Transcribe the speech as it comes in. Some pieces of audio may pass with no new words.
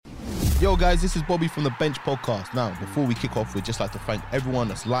Yo guys, this is Bobby from the Bench Podcast. Now, before we kick off, we'd just like to thank everyone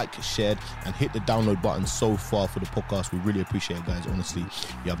that's liked, shared and hit the download button so far for the podcast. We really appreciate it, guys. Honestly,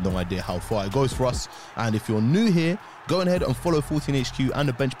 you have no idea how far it goes for us. And if you're new here, go ahead and follow 14HQ and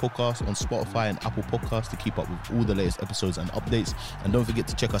the Bench Podcast on Spotify and Apple Podcasts to keep up with all the latest episodes and updates. And don't forget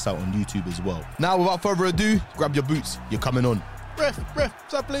to check us out on YouTube as well. Now, without further ado, grab your boots. You're coming on. Ref,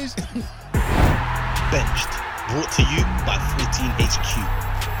 what's up, please? Benched, brought to you by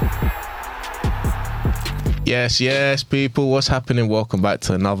 14HQ. Yes, people, what's happening? Welcome back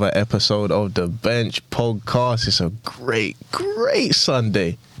to another episode of the Bench Podcast. It's a great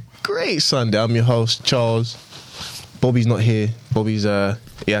Sunday. I'm your host, Charles. Bobby's not here. Bobby's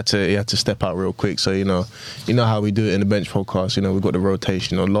he had to step out real quick. So you know how we do it in the Bench Podcast. You know, we've got the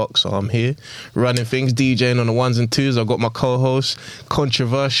rotation on lock. So I'm here running things, DJing on the ones and twos. I've got my co-host,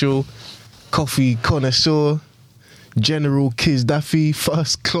 controversial, coffee connoisseur, General Kiz Daffy,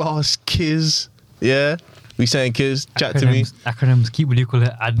 first class Kiz. Yeah. We saying, Kiz, chat to me. Acronyms, keep what you call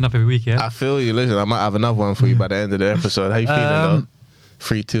it, adding up every week, yeah? I feel you. Listen, I might have another one for you by the end of the episode. How you feeling, though?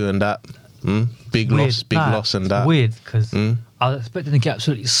 3-2 and that. Big loss and that. It's weird, because I was expecting to get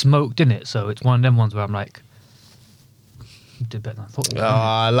absolutely smoked in it, so it's one of them ones where I'm like, you did better than I thought.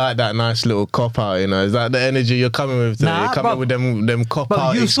 I like that nice little cop-out, you know. Is that the energy you're coming with today? You're coming with them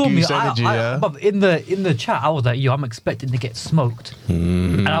cop-out excuse energy, yeah? But in the chat, I was like, yo, I'm expecting to get smoked.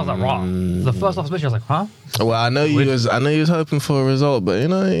 And I was like, raw. The first half especially, I was like, huh? Well, I know you was hoping for a result, but you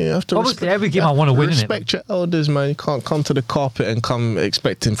know you have to. Obviously, every game I want to win. Respect your elders, man. You can't come to the carpet and come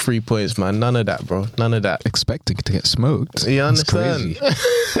expecting 3 points, man. None of that, bro. None of that. Expecting to get smoked. You understand?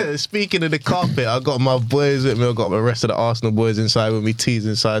 Speaking of the carpet, I got my boys with me. I got the rest of the Arsenal boys inside with me. T's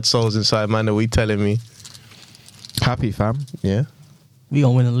inside, Souls inside. Man, are we telling me? Happy, fam. Yeah. We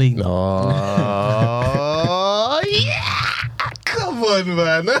gonna win the league. Oh yeah! Come on,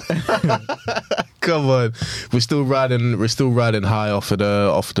 man. Come on. We're still riding high off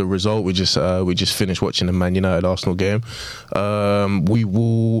the result. We just finished watching the Man United Arsenal game.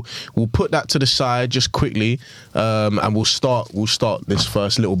 We'll put that to the side just quickly, and we'll start this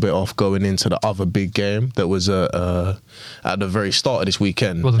first little bit off going into the other big game that was at the very start of this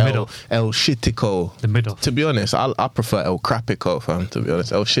weekend. Well, the middle. El Shitico. The middle. To be honest, I prefer El Crapico, fam. To be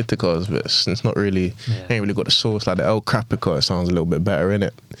honest, El Shitico is it's not really ain't really got the sauce like the El Crapico. It sounds a little bit better,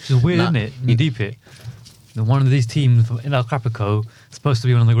 innit? It's weird, isn't it? You deep it. One of these teams in El Crapico is supposed to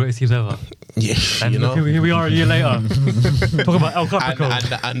be one of the greatest teams ever. Yeah, and here we are a year later. Talking about El Crapico.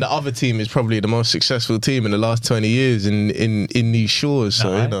 And the other team is probably the most successful team in the last 20 years in these shores.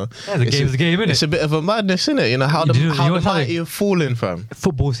 So, you know. Yeah, the game's a game, innit? It's a bit of a madness, innit? You know, how the mighty are falling, fam.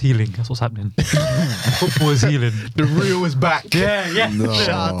 Football's healing. That's what's happening. Football is healing. The real is back. Yeah. No.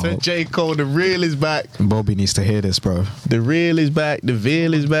 Shout out to J. Cole. The real is back. Bobby needs to hear this, bro. The real is back. The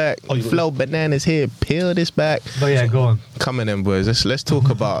veal is back. Flow bananas here. Peel this back. But yeah, go on. Come on, then, boys. Let's talk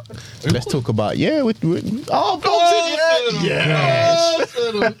about. Yeah. Yes.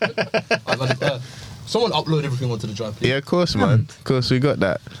 Someone upload everything onto the drive, please. Yeah, of course, man. Of course, we got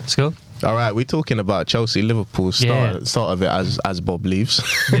that. Let's go. All right, we're talking about Chelsea, Liverpool. Start of it as Bob leaves.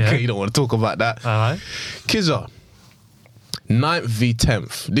 Yeah. You don't want to talk about that. All right. Kizza, 9th v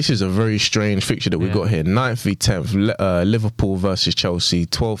 10th. This is a very strange fixture that we've got here. 9th v 10th. Liverpool versus Chelsea.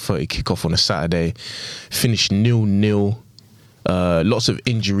 12:30 kickoff on a Saturday. Finished 0-0. Lots of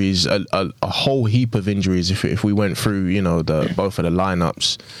injuries, a whole heap of injuries. If we went through, you know, both of the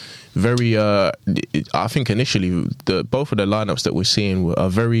lineups, very. I think initially both of the lineups that we're seeing are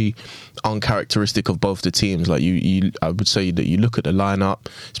very uncharacteristic of both the teams. Like I would say that you look at the lineup,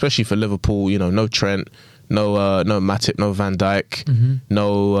 especially for Liverpool. You know, no Trent. No Matip, no Van Dijk,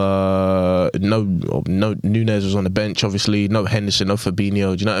 no Nunez was on the bench, obviously. No Henderson, no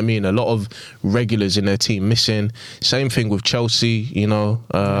Fabinho. Do you know what I mean? A lot of regulars in their team missing. Same thing with Chelsea. You know,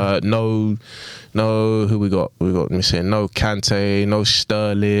 no who we got missing. No Kante, no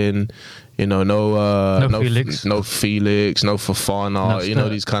Sterling. You know, no Felix, no Fofana. No you know,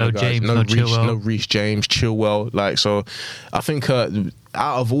 these kind of guys. James, no Reece James, Chilwell. Like, so, I think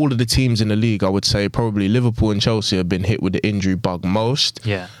out of all of the teams in the league, I would say probably Liverpool and Chelsea have been hit with the injury bug most.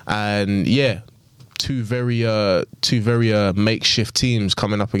 Yeah, and two very makeshift teams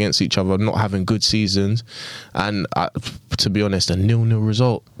coming up against each other, not having good seasons, and to be honest, a 0-0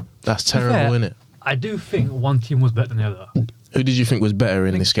 result. That's terrible, isn't it? I do think one team was better than the other. Who did you think was better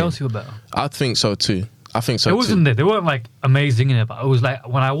in this game? Chelsea were better. I think so too. It wasn't. They weren't like amazing in it, but it was like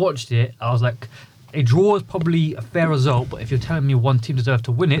when I watched it, I was like, a draw is probably a fair result, but if you're telling me one team deserved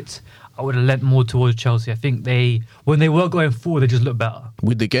to win it, I would have lent more towards Chelsea. I think when they were going forward, they just looked better.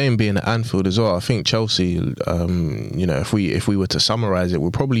 With the game being at Anfield as well, I think Chelsea, if we were to summarise it,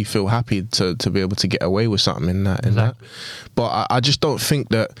 we'll probably feel happy to be able to get away with something in that. Exactly. But I just don't think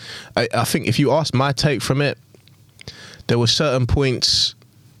that. I think if you ask my take from it, there were certain points,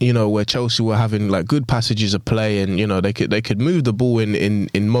 where Chelsea were having like good passages of play, and they could move the ball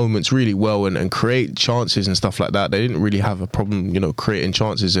in moments really well and create chances and stuff like that. They didn't really have a problem, creating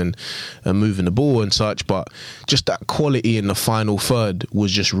chances and moving the ball and such. But just that quality in the final third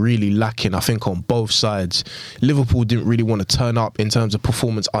was just really lacking, I think, on both sides. Liverpool didn't really want to turn up in terms of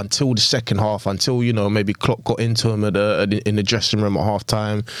performance until the second half, until maybe Klopp got into them in the dressing room at half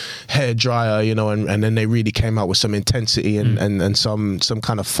time, hair dryer, and then they really came out with some intensity and some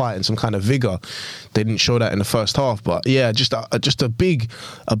kind of fight and some kind of vigour. They didn't show that in the first half, but yeah, just a big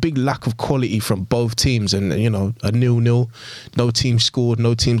lack of quality from both teams, and a 0-0. No team scored,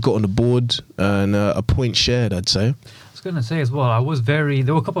 no team got on the board, and a point shared, I'd say. I was going to say as well, there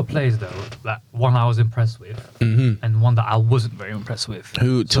were a couple of players though, that one I was impressed with, and one that I wasn't very impressed with.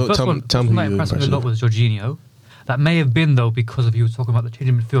 Who? So the first one tell me who you impressed me a lot was Jorginho. That may have been though because of you were talking about the change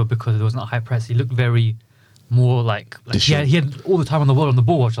in midfield, because there wasn't a high press. He looked very more like he had all the time on the world on the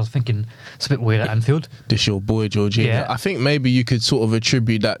ball, which I was thinking it's a bit weird at Anfield. This your boy Jorginho. Yeah. I think maybe you could sort of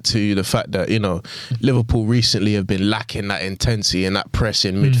attribute that to the fact that Liverpool recently have been lacking that intensity and that press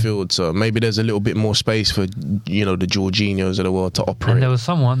in midfield, so maybe there's a little bit more space for the Jorginhos of the world to operate. And there was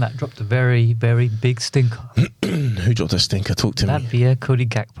someone that dropped a very, very big stinker. Who dropped a stinker? Talk to me. That'd be Cody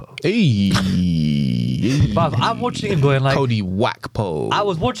Gakpo. Hey. But I'm watching him going like Cody Wakpo. I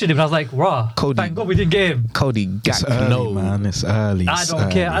was watching him and I was like, rah, thank God we didn't get him. Cody It's Gakpo. early, man. It's early. I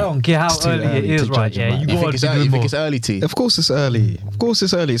don't care how It's too early it early is, to right? judge Yeah, him, you man. You think it's early, T? Of course it's early. Of course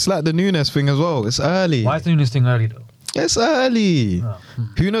it's early. It's like the Nunes thing as well. It's early. Why is the Nunes thing early though? It's early. Oh.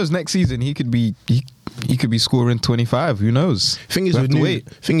 Who knows? Next season he could be scoring 25. Who knows? Thing is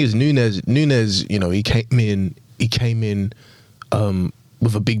Nunes. He came in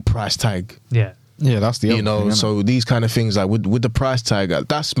with a big price tag. Yeah. Yeah, that's the other thing, so these kind of things, like with the price tag,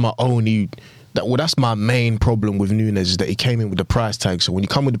 that's my main problem with Nunes, is that he came in with the price tag. So when you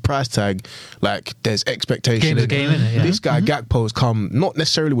come with the price tag, like there's expectation. Game's a game, innit? Yeah. This guy Gakpo's come not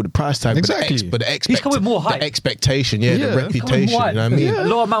necessarily with the price tag, Exactly. but the He's come with more hype. the expectation, the Yeah. He's coming reputation. with more You know what I mean? hype. A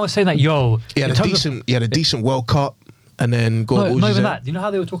lot of man was saying that, He had a decent World Cup, and then not even that. You know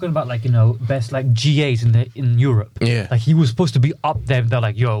how they were talking about best GAs in Europe? Yeah. Like he was supposed to be up there. They're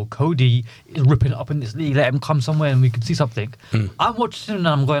like, yo, Cody is ripping it up in this league. Let him come somewhere and we can see something. I'm watching him and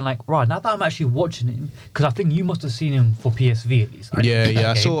I'm going like, right, now that I'm actually watching him, because I think you must have seen him for PSV at least.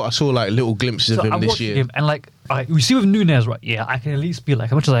 I saw like little glimpses of him I'm this watching year. him and we see with Nunes, right? Yeah, I can at least be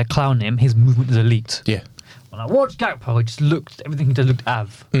like, as much as I clown him, his movement is elite. Yeah. When I watched Gakpo, everything he just looked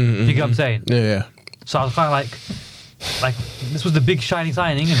av. You get what I'm saying? Yeah. So I was kind of like this was the big shiny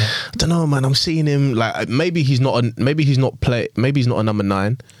signing, isn't it? I don't know, man. I'm seeing him like maybe he's not a number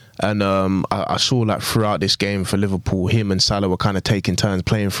 9. And I saw like throughout this game for Liverpool, him and Salah were kind of taking turns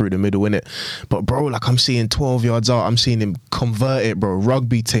playing through the middle, innit? But bro, like I'm seeing 12 yards out, I'm seing him convert it, bro.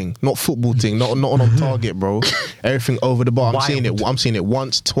 Rugby thing, not football thing, not on target, bro. Everything over the bar. I'm seeing it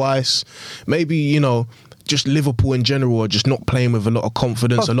once, twice, maybe just Liverpool in general are just not playing with a lot of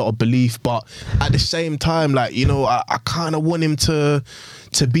confidence, a lot of belief. But at the same time, I kind of want him to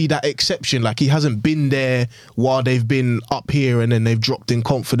be that exception. Like he hasn't been there while they've been up here and then they've dropped in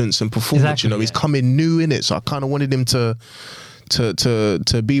confidence and performance. Exactly, He's coming new in it. So I kind of wanted him to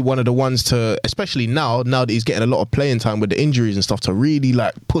be one of the ones to, especially now that he's getting a lot of playing time with the injuries and stuff, to really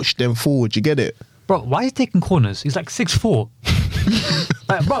like push them forward. You get it? Bro, why is he taking corners? He's like 6'4".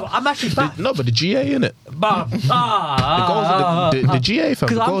 Bro, I'm actually fat. No, but the GA, innit? The GA, fam.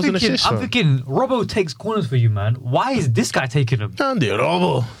 The goals and assists, I'm thinking, Robbo takes corners for you, man. Why is this guy taking them? Andy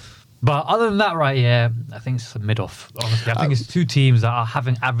Robbo. But other than that, right, yeah, I think it's a mid-off, honestly. I think it's two teams that are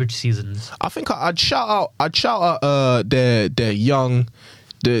having average seasons. I think I'd shout out their young,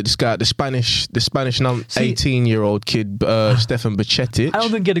 the Spanish 18-year-old kid, Stefan Baccetic. I don't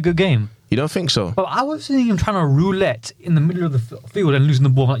think he had a good game. You don't think so? But I was seeing him trying to roulette in the middle of the field and losing the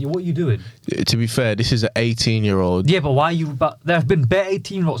ball. I'm like, what are you doing? To be fair, this is an 18-year-old. Yeah, but why are you? But there have been bare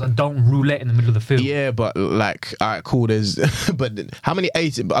 18-year-olds that don't roulette in the middle of the field. Yeah, but like, alright, cool. There's, but how many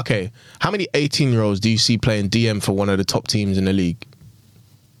 18-year-olds do you see playing DM for one of the top teams in the league?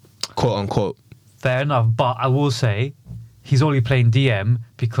 Quote unquote. Fair enough, but I will say he's only playing DM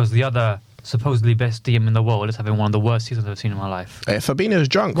because the other supposedly best DM in the world is having one of the worst seasons I've seen in my life. Hey, Fabinho's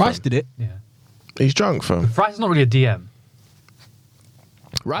drunk. Rice did it. Yeah, He's drunk, fam. Rice is not really a DM.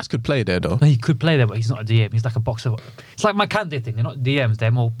 Rice could play there though. No, he could play there, but he's not a DM. He's like a boxer. It's like my Kante thing. They're not DMs.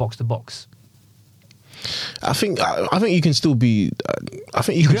 They're more box to box. I think you can still be. I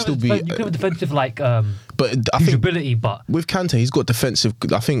think you can still be. You can have a defensive like but I think ability, but with Kante, he's got defensive.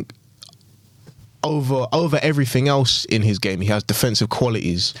 I think over everything else in his game, he has defensive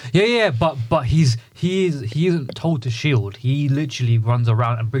qualities. yeah. But he isn't told to shield. He literally runs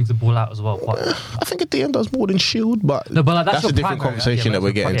around and brings the ball out as well. But I think a DM does more than shield, but no, but like, that's a your different primary, conversation that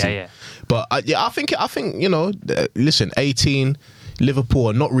we're getting to. Yeah. But I think you know, listen, 18. Liverpool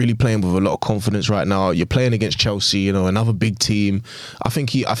are not really playing with a lot of confidence right now. You're playing against Chelsea, you know, another big team. I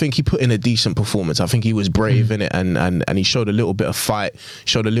think he put in a decent performance. I think he was brave in it, and he showed a little bit of fight,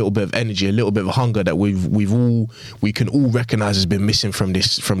 showed a little bit of energy, a little bit of hunger that we can all recognise has been missing from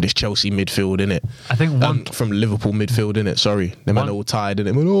this Chelsea midfield, innit? I think from Liverpool midfield, innit? Sorry, the man are all tired,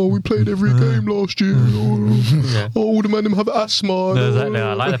 innit? Oh, we played every game last year. Oh, the man them have asthma. No, exactly.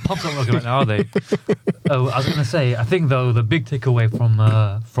 Like the pubs aren't looking right now, are they? Oh, I was going to say, I think though the big takeaway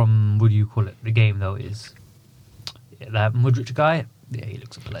from what do you call it, the game though, is that Modric guy. Yeah, he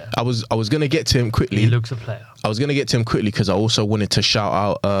looks a player. I was going to get to him quickly. He looks a player. I was going to get to him quickly because I also wanted to shout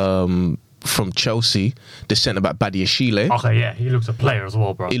out from Chelsea the centre back Badiashile. Okay, yeah, he looks a player as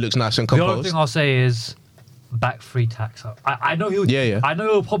well, bro. He looks nice and The composed. only thing I'll say is back free tax. I know he'll. Yeah. I know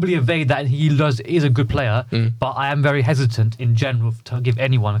he'll probably evade that. And he is a good player, but I am very hesitant in general to give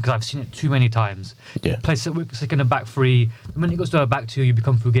anyone because I've seen it too many times. Yeah. Play second and back three. The minute it goes to a back two, you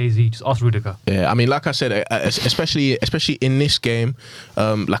become Fugazi. Just ask Rudiger. Yeah, I mean, like I said, especially in this game,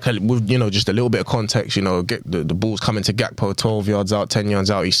 with just a little bit of context, get the ball's coming to Gakpo 12 yards out, 10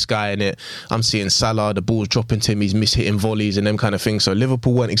 yards out, he's skying it. I'm seeing Salah, the ball's dropping to him, he's mishitting volleys and them kind of things. So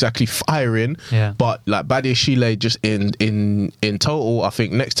Liverpool weren't exactly firing, but like Badiashile just in total, I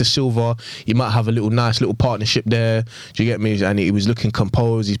think next to Silva, you might have a nice little partnership there. Do you get me? And he was looking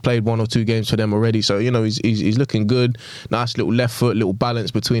composed. He's played 1 or 2 games for them already, so he's looking good. Nice little left foot, little balance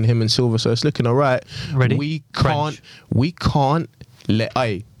between him and Silva, so it's looking all right. Ready? We can't let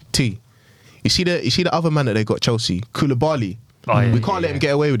T. You see the other man that they got, Chelsea, Koulibaly. We can't let him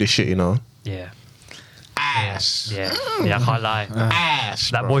get away with this shit, Yeah. Ass. Yeah, I can't lie.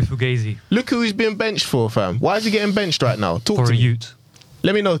 Ass. That bro. boy Fugazi Look who he's being benched for, fam. Why is he getting benched right now? Talk for to a me. Ute.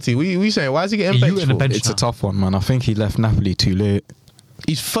 Let me know, T. What you saying? Why is he getting A benched Ute and a for? bench. It's a tough one, man. I think he left Napoli too late.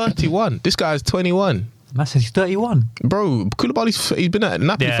 He's 31. This guy's 21. Man says he's 31. Bro, he's been at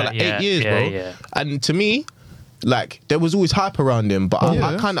Napoli for 8 years, bro. Yeah. And to me, like, there was always hype around him, but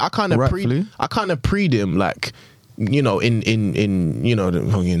I kind of preed him, like, in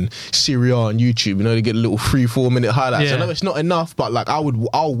Syria on YouTube, they get a little 3-4 minute highlights. Yeah. I know it's not enough, but like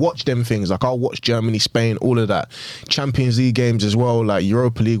I'll watch them things. Like I'll watch Germany, Spain, all of that, Champions League games as well, like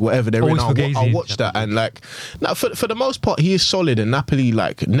Europa League, whatever they're in. I'll watch that, and like, now for the most part, he is solid, and Napoli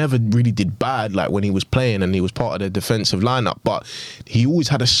like never really did bad like when he was playing and he was part of the defensive lineup, but he always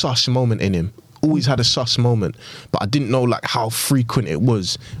had a sus moment in him. Always had a sus moment, but I didn't know like how frequent it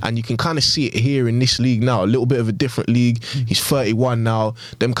was, and you can kind of see it here in this league now. A little bit of a different league. He's 31 now.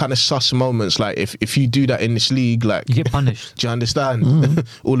 Them kind of sus moments, like if you do that in this league, like You get punished. do you understand?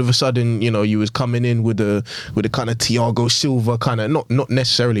 All of a sudden, you was coming in with a kind of Thiago Silva kind of not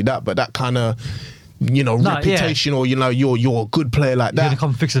necessarily that, but that kind of reputation, or you're a good player like that. You're gonna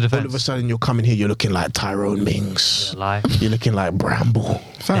come fix the defense. All of a sudden, you're coming here, you're looking like Tyrone Mings. Lie. You're looking like Bramble.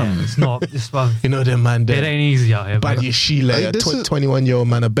 Fam. Yeah, it's not. It's Them man it there. ain't easy out here. Bad Bro. your Sheila, Hey, a this is- 21-year-old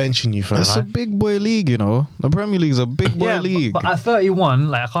man are benching you, fam. It's a big boy league, The Premier League's a big boy league. But at 31,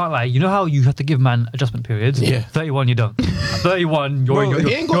 like I can't lie. You know how you have to give man adjustment periods? Yeah. 31, you don't. At 31,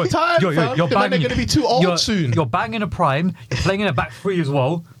 He ain't got time, fam. The man, they're going to be too old soon. You're banging a prime. You're playing in a back three as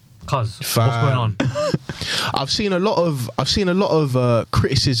well. Cuz what's Fam. going on? I've seen a lot of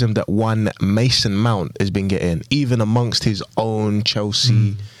criticism that one Mason Mount has been getting, even amongst his own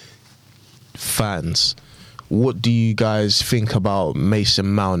Chelsea fans. What do you guys think about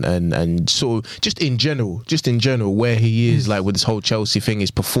Mason Mount and sort of just in general, where he is like with this whole Chelsea thing,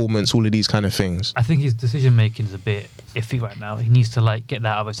 his performance, all of these kind of things? I think his decision making is a bit iffy right now. He needs to like get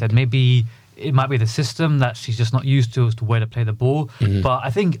that out of his head. Maybe it might be the system that she's just not used to as to where to play the ball. But I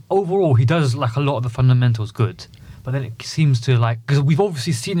think overall he does like a lot of the fundamentals good. But then it seems to like, because we've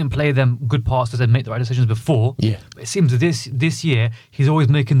obviously seen him play them good passes and make the right decisions before. Yeah. But it seems this year he's always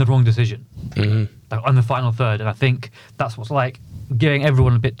making the wrong decision, like on the final third. And I think that's what's like giving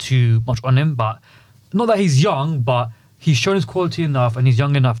everyone a bit too much on him. But not that he's young, but he's shown his quality enough and he's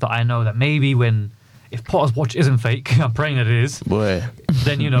young enough that I know that maybe if Potter's watch isn't fake, I'm praying that it is. Boy,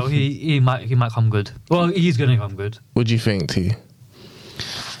 Then he might come good. Well, he's gonna come good. what do you think, T?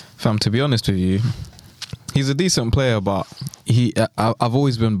 Fam, to be honest with you, he's a decent player, but I've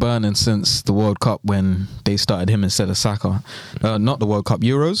always been burning since the World Cup when they started him instead of Saka. Not the World Cup,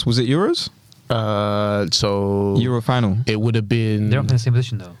 Euros. Was it Euros? So Euro final. it would have been They're not in the same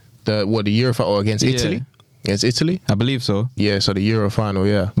position though. the Euro final against Yeah. Italy. Against Italy, I believe so. yeah. So the Euro final,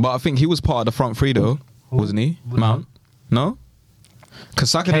 yeah. But I think he was part of the front three though, wasn't he? Mount? No?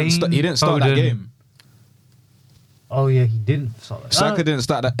 Because Saka Kane, he didn't start that Foden. game. Oh yeah, he didn't. Start that. Saka didn't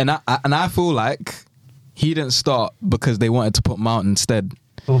start that. And I feel like he didn't start because they wanted to put Mount instead.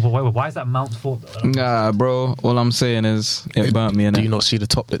 But why is that Mount's fault though? Nah, bro. All I'm saying is it burnt me. Do you not see the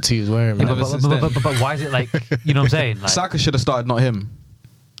top that T is wearing? Yeah, Man? ever since then. but why is it like, you know what I'm saying? Like, Saka should have started, not him.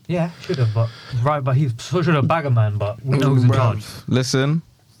 yeah, should have, but he should have bag a man, but we know who's in charge. Listen,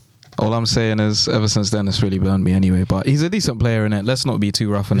 all I'm saying is ever since then it's really burned me anyway. But he's a decent player in it. Let's not be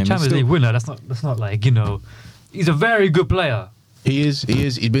too rough on him. He's Champions still- League winner. That's not like, you know, he's a very good player. He is.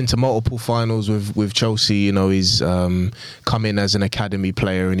 He's been to multiple finals with Chelsea. You know, he's come in as an academy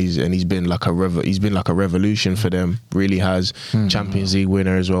player, and he's been like a revolution for them. Really has. Champions League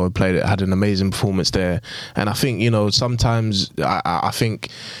winner as well. Had an amazing performance there. And I think, you know, sometimes I think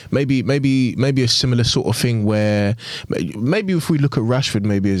maybe a similar sort of thing where maybe if we look at Rashford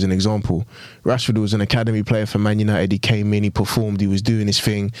maybe as an example, Rashford was an academy player for Man United. He came in, he performed, he was doing his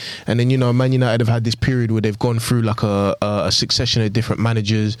thing, and then, you know, Man United have had this period where they've gone through like a succession of different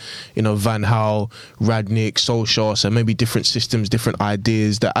managers, you know, Van Gaal, Radnick, Solskjaer, so maybe different systems, different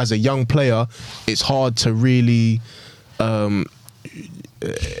ideas that as a young player it's hard to really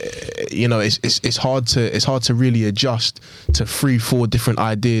you know, it's hard to really adjust to 3-4 different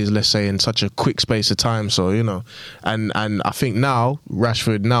ideas, let's say, in such a quick space of time. So, you know, and I think now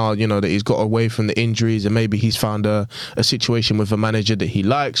Rashford, now, you know, that he's got away from the injuries and maybe he's found a situation with a manager that he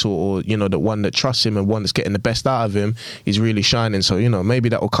likes, or you know, the one that trusts him and one that's getting the best out of him, he's really shining. So, you know, maybe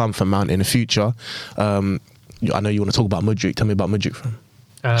that will come from Mount in the future. I know you want to talk about Mudryk. Tell me about Mudryk,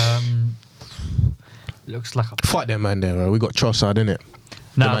 fam. Looks like a Fight them man there, bro. We got Trossard, innit?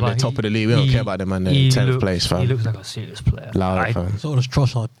 Nah, the man but they're top of the league. We don't care about them man there. 10th place, fam. He looks like a serious player. Loud, fam. So does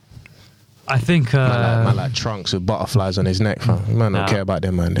Trossard. I think Man like trunks with butterflies on his neck, fam. Man don't Nah. care about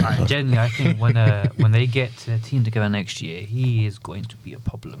them man there. fam. Generally, I think when they get the team together next year, he is going to be a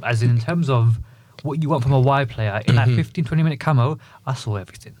problem. As in terms of what you want from a wide player, in that 15-20 minute camo, I saw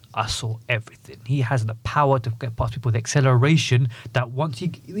everything. He has the power to get past people, the acceleration that once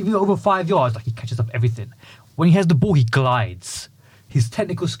he, even over 5 yards, like he catches up everything. When he has the ball, he glides. His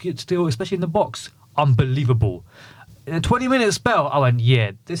technical skill, especially in the box, unbelievable. In a 20-minute spell, I went,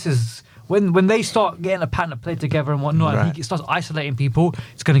 yeah, this is... When they start getting a pattern of play together and whatnot, and he starts isolating people,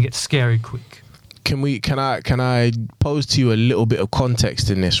 it's going to get scary quick. Can I pose to you a little bit of context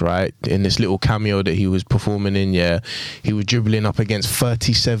in this, right? In this little cameo that he was performing in, yeah, he was dribbling up against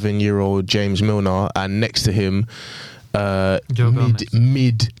 37-year-old James Milner, and next to him,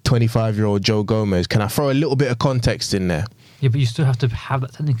 mid 25-year-old Joe Gomez. Can I throw a little bit of context in there? Yeah, but you still have to have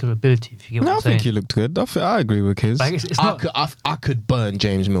that technical ability, if you get what No, I'm I saying. think he looked good. I agree with his. Like, it's not, I could burn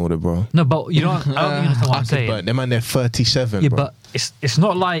James Milner, bro. no, but you know, I don't think you understand what I'm I could saying. burn them, man. They're 37, Yeah, bro. but it's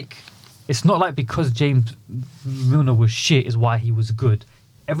not like because James Milner was shit is why he was good.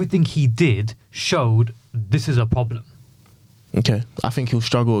 Everything he did showed this is a problem. Okay, I think he'll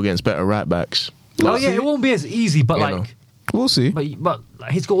struggle against better right backs. Oh yeah, it won't be as easy, but You like, know. We'll see. but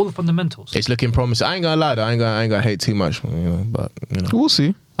like, he's got all the fundamentals. It's looking promising. I ain't gonna lie though. I ain't gonna hate too much, you know. But you know, We'll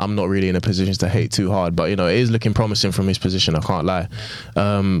see. I'm not really in a position to hate too hard. But you know, it is looking promising from his position. I can't lie.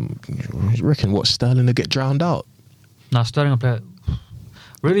 You reckon what, Sterling to get drowned out? Now Sterling will play.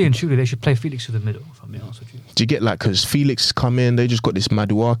 Really and truly, they should play Felix to the middle. If I'm being honest with you. Do you get like, because Felix has come in, they just got this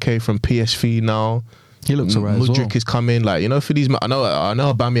Maduake from PSV now. He looks alright as well. Mudryk is coming, like, you know, for these. I know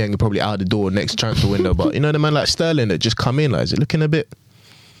Aubameyang is probably out the door next transfer window, but you know, the man like Sterling that just come in, like, is it looking a bit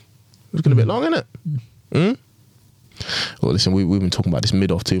long, isn't it? Well, listen, we've been talking about this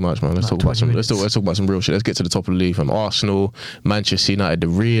mid-off too much, man. Let's talk about some real shit. Let's get to the top of the league. From Arsenal, Manchester United, the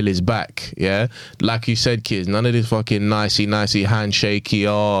real is back. Yeah, like you said, kids, none of this fucking nicey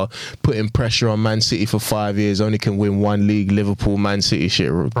handshaky, putting pressure on Man City for 5 years, only can win one league. Liverpool, Man City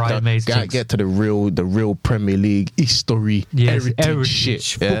shit. Get to the real Premier League history, heritage shit.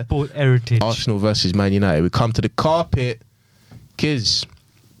 Football heritage. Arsenal versus Man United. We come to the carpet, kids.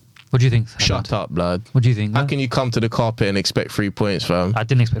 What do you think? Shut up, blood. What do you think? How can you come to the carpet and expect 3 points, fam? I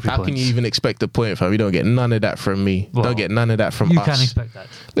didn't expect 3 How points. can you even expect a point, fam? You don't get none of that from me. Well, don't get none of that from You us. can expect that.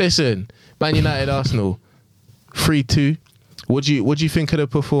 Listen, Man United, Arsenal, 3-2. What do you think of the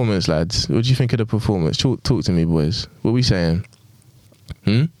performance, lads? What do you think of the performance? Talk to me, boys. What we saying?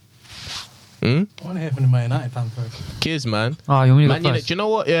 I want to hear from the Man United fan first. Kids, man. Oh, you want me to go Man United, first? do you know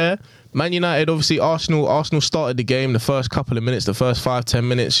what? Yeah, Man United, obviously, Arsenal started the game, the first couple of minutes, the first 5-10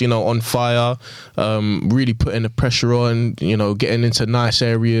 minutes, on fire, really putting the pressure on, getting into nice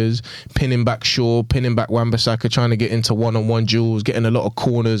areas, pinning back Shaw, pinning back Wan-Bissaka, trying to get into one-on-one duels, getting a lot of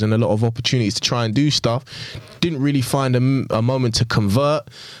corners and a lot of opportunities to try and do stuff. Didn't really find a moment to convert.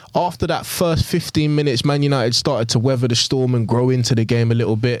 After that first 15 minutes, Man United started to weather the storm and grow into the game a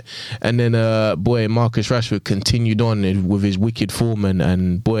little bit. And then, Marcus Rashford continued on with his wicked form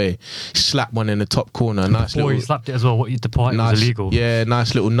and slapped one in the top corner. He slapped it as well. The party was illegal. Yeah,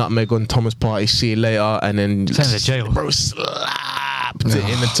 nice little nutmeg on Thomas Partey. See you later. And then sent to jail. Bro slapped it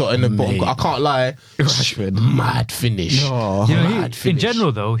in the top, in the bottom. I can't lie. Rashford. Mad finish. Oh. Mad finish. In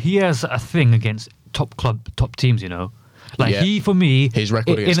general, though, he has a thing against top teams. He, for me, his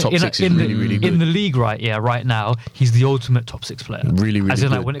record against top six is really, really good. In the league, right now, he's the ultimate top six player. Really, really As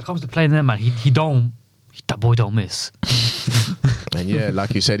in, good. when it comes to playing there, man, that boy don't miss. And yeah,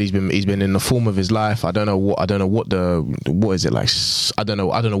 like you said, he's been in the form of his life. I don't know what is it like. I don't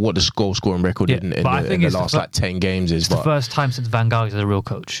know what the goal scoring record in the last 10 games is. It's the first time since Van Gaal is a real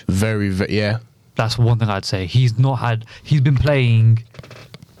coach. Very, yeah. That's one thing I'd say. He's been playing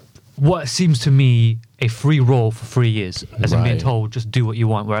what seems to me a free role for 3 years, as in being told just do what you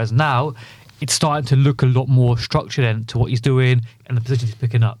want. Whereas now it's starting to look a lot more structured to what he's doing and the positions he's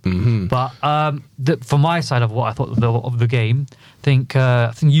picking up. Mm-hmm. But from my side of what I thought of the game, I think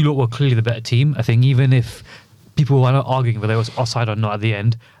you lot were clearly the better team. I think even if people were not arguing whether it was offside or not at the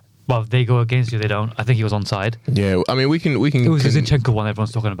end, well, if they go against you, they don't. I think he was onside. Yeah, I mean, we can. It was the Zinchenko one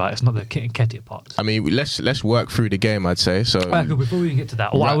everyone's talking about. It's not the Nketiah part. I mean, let's work through the game, I'd say. So before we even get to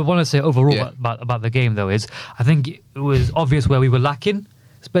that, what I would want to say overall about the game, though, is I think it was obvious where we were lacking,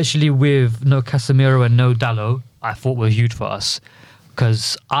 especially with no Casemiro and no Dalot. I thought were huge for us.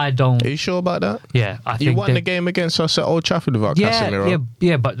 Because I don't... Are you sure about that? Yeah, I think... You won the game against us at Old Trafford without Casemiro.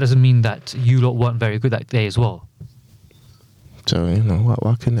 Yeah, but it doesn't mean that you lot weren't very good that day as well. So,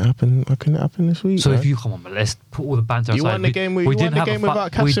 what can happen? What can happen this week? So if you come on, let's put all the banter aside. You won the game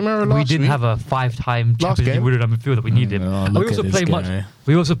without Casemiro last week. We didn't have a 5-time Champions League winner midfielder that we needed.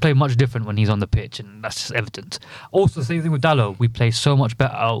 We also play much different when he's on the pitch, and that's just evident. Also, same thing with Dalot. We play so much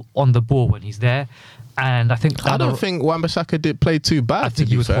better on the ball when he's there. And I don't think Wan-Bissaka did play too bad. I think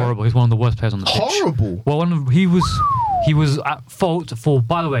he was horrible. He's one of the worst players on the pitch. Horrible. Well, he was at fault for.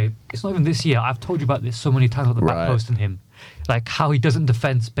 By the way, it's not even this year. I've told you about this so many times with the back post and him, like how he doesn't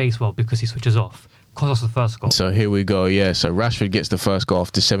defend space well because he switches off. Cost us the first goal. So here we go. Yeah. So Rashford gets the first goal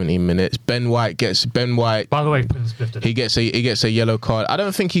after 17 minutes. Ben White. By the way, he gets a yellow card. I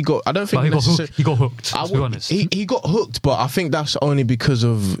don't think he got. He got hooked. To be honest, he got hooked, but I think that's only because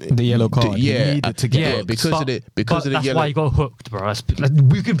of the yellow card. Because of the yellow. That's why he got hooked, bro.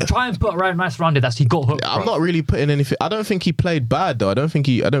 We can try and put a nice round it. He got hooked. I'm not really putting anything. I don't think he played bad though. I don't think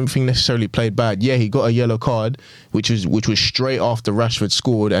necessarily played bad. Yeah, he got a yellow card, which was straight after Rashford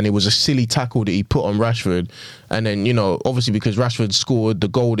scored, and it was a silly tackle that he put on Rashford. And then obviously because Rashford scored the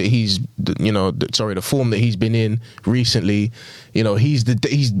goal that the form that he's been in recently, he's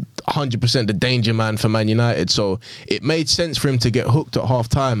 100% the danger man for Man United. So it made sense for him to get hooked at half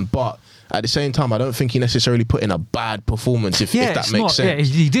time, but at the same time, I don't think he necessarily put in a bad performance, if that makes sense.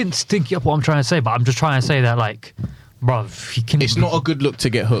 Yeah, he didn't stink up what I'm trying to say, but I'm just trying to say that, bro, it's not a good look to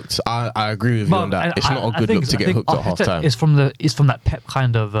get hooked. I agree with you on that. It's not a good look to get hooked at half time. It's from that Pep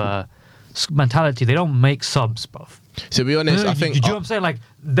kind of mentality. They don't make subs, bro. To be honest, I think... Do you know what I'm saying? Like,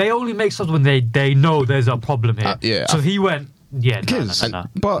 they only make subs when they know there's a problem here. So he went... Yeah, no.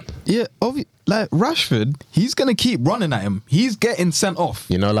 But yeah, Rashford, he's gonna keep running at him. He's getting sent off.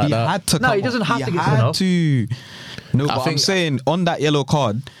 He had to. No, he doesn't have to get sent off. No, but I'm saying on that yellow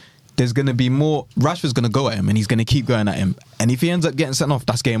card, there's gonna be more. Rashford's gonna go at him, and he's gonna keep going at him. And if he ends up getting sent off,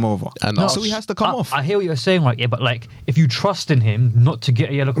 that's game over. So he has to come off. I hear what you're saying, right? Yeah, but if you trust in him not to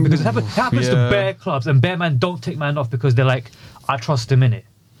get a yellow card, because it happens to bare clubs, and bare man don't take man off because they're like, I trust him in it.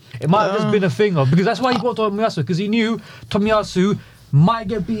 It might have just been a thing because that's why he got Tomiyasu, because he knew Tomiyasu might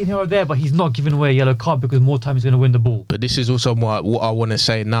get beaten here or there, but he's not giving away a yellow card because more time he's going to win the ball. But this is also what I want to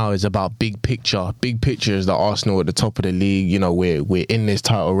say now is about big picture. Big picture is that Arsenal at the top of the league. We're in this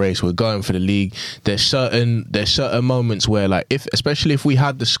title race. We're going for the league. There's certain moments where, especially if we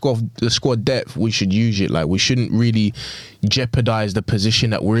had the squad depth, we should use it. We shouldn't really jeopardize the position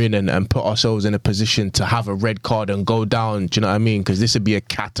that we're in and put ourselves in a position to have a red card and go down. Do you know what I mean? Because this would be a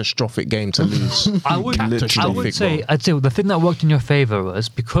catastrophic game to lose. I'd say the thing that worked in your favour was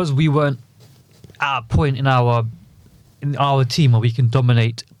because we weren't at a point in our team where we can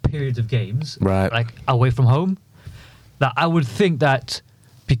dominate periods of games, right? Away from home. That I would think that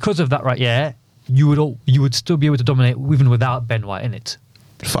because of that, you would still be able to dominate even without Ben White in it.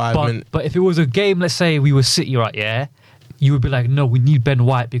 But if it was a game, let's say we were City, right? Yeah, you would be like, no, we need Ben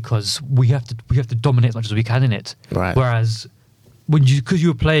White because we have to dominate as much as we can in it. Right. Whereas because you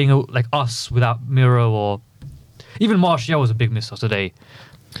were playing like us without Miro or even Martial was a big miss today.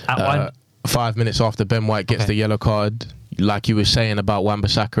 5 minutes after Ben White gets the yellow card, like you were saying about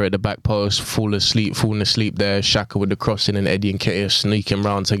Wan-Bissaka at the back post, falling asleep there. Xhaka with the crossing and Eddie Nketiah sneaking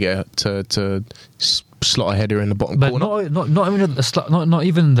round to get to slot a header in the bottom corner. Not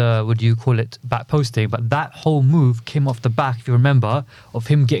even the what do you call it, back posting, but that whole move came off the back, if you remember, of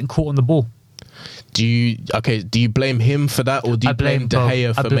him getting caught on the ball. Do you blame him for that, or do you blame De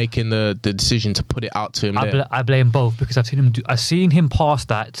Gea for making the decision to put it out to him there? I blame both because I've seen him pass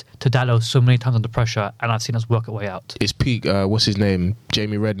that to Dalot so many times under pressure, and I've seen us work our way out. It's peak. What's his name?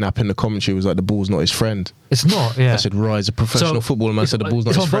 Jamie Redknapp in the commentary was like, the ball's not his friend. It's not. Yeah. I said, right, he's a professional footballer man. Said the ball's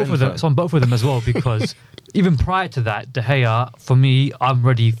not his friend. It's on both of them as well because even prior to that, De Gea, for me, I'm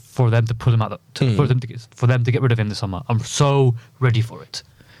ready for them to pull him out. For them to get rid of him this summer. I'm so ready for it.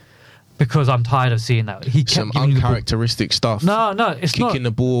 Because I'm tired of seeing that. He kept some uncharacteristic stuff. No, it's not. Kicking the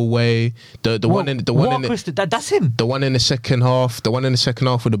ball away. That's him. The one in the second half.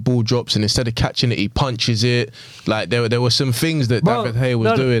 Where the ball drops and instead of catching it, he punches it. Like there were some things that David Hay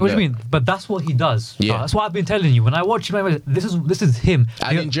was doing. What do you mean? But that's what he does. Yeah, that's what I've been telling you. When I watch him, this is him.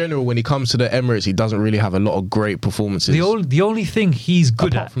 And in general, when he comes to the Emirates, he doesn't really have a lot of great performances. The only thing he's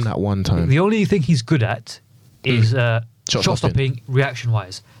good apart from that one time. The only thing he's good at is shot stopping, reaction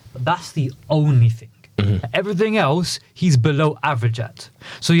wise. But that's the only thing. Mm-hmm. Everything else, he's below average at.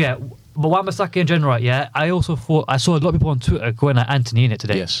 So yeah, but Wan-Bissaka in general, yeah, I saw a lot of people on Twitter going at Anthony in it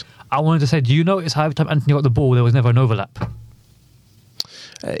today. Yes. I wanted to say, do you notice how every time Anthony got the ball, there was never an overlap?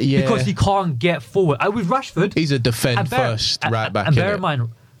 Yeah. Because he can't get forward. With Rashford... He's a defend first right back. And bear in mind,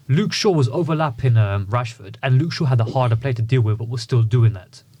 Luke Shaw was overlapping Rashford, and Luke Shaw had the harder play to deal with, but was still doing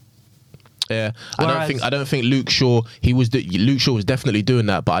that. Yeah, I don't think Luke Shaw. Luke Shaw was definitely doing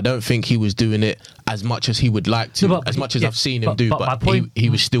that, but I don't think he was doing it as much as he would like to, as much as I've seen him do. But he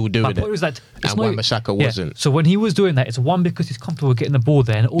was still doing it. My point was that and Wan-Bissaka wasn't. So when he was doing that, it's one because he's comfortable getting the ball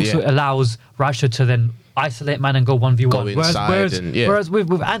there, and it also allows Rashford to then isolate man and go 1v1. Whereas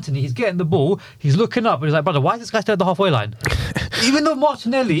with Anthony, he's getting the ball, he's looking up, and he's like, brother, why is this guy still at the halfway line? Even though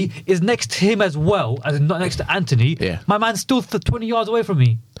Martinelli is next to him as well, as not next to Anthony, my man's still 20 yards away from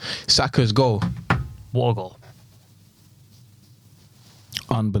me. Saka's goal. What a goal.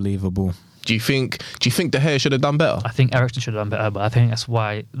 Unbelievable. Do you think De Gea should have done better? I think Eriksen should have done better, but I think that's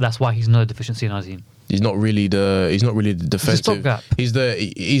why he's not a deficiency in our team. He's not really the defensive. He's the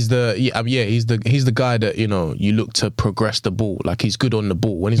guy that, you know, you look to progress the ball. Like, he's good on the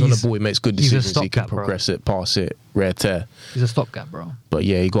ball. When he's on the ball, he makes good decisions. He can progress it, pass it, rare tear. He's a stopgap, bro. But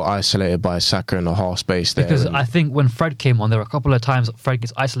yeah, he got isolated by Saka in the half space there. Because I think when Fred came on, there were a couple of times Fred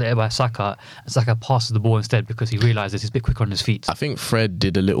gets isolated by Saka, and Saka passes the ball instead because he realises he's a bit quicker on his feet. I think Fred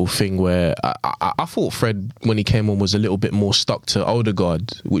did a little thing where I thought Fred, when he came on, was a little bit more stuck to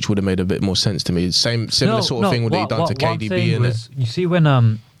Odegaard, which would have made a bit more sense to me. Similar sort of thing what he done to KDB. You see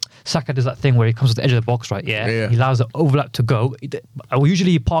when Saka does that thing where he comes to the edge of the box, right? Yeah. He allows the overlap to go. Usually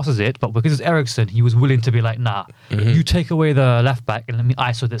he passes it, but because it's Eriksen, he was willing to be like, nah, you take away the left back and let me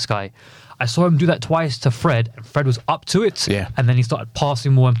ISO this guy. I saw him do that twice to Fred, and Fred was up to it, and then he started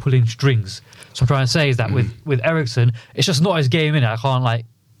passing more and pulling strings. So I'm trying to say is that with Eriksen, it's just not his game, innit? I can't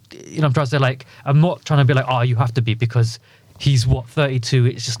I'm trying to say I'm not trying to be like, oh, you have to be because he's 32.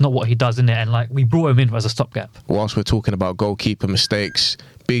 It's just not what he does, innit? And we brought him in as a stopgap. Whilst we're talking about goalkeeper mistakes,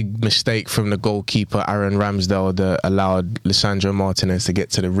 big mistake from the goalkeeper Aaron Ramsdale that allowed Lisandro Martinez to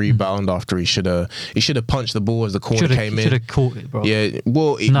get to the rebound after he should have punched the ball as the corner came in. Should have caught it, bro. Yeah,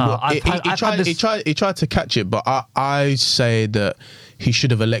 well, he tried to catch it, but I say that he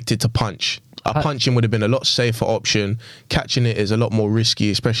should have elected to punch. Punching would have been a lot safer option. Catching it is a lot more risky,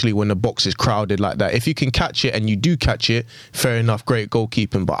 especially when the box is crowded like that. If you can catch it and you do catch it, fair enough, great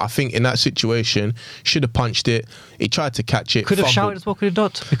goalkeeping. But I think in that situation, should have punched it. He tried to catch it. Could have shouted as well, could have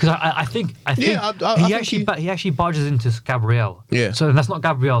not. Because I think he actually barges into Gabriel. Yeah. So that's not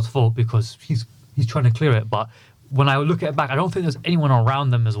Gabriel's fault because he's trying to clear it, but when I look at it back, I don't think there's anyone around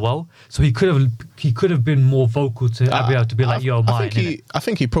them as well. So he could have been more vocal to Gabriel to be like, "Yo, mine." I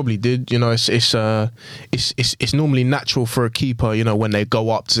think he probably did. You know, it's normally natural for a keeper. You know, when they go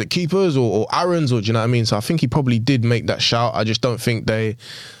up to keepers or Aaron's, or do you know what I mean? So I think he probably did make that shout. I just don't think they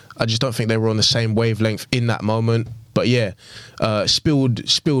were on the same wavelength in that moment. But yeah, spilled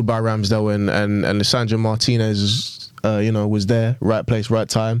by Ramsdale and Lisandro Martinez. Was there, right place, right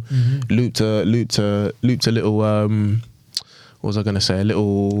time. Looped a little. What was I going to say? A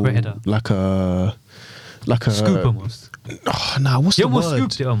little, great header. like a like a scoop almost. Oh, nah, what's He the almost word?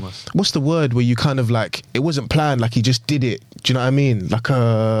 scooped it almost. What's the word where you kind of like it wasn't planned, like he just did it? Do you know what I mean? Like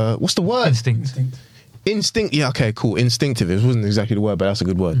what's the word? Instinct. Yeah, okay, cool. Instinctive. It wasn't exactly the word, but that's a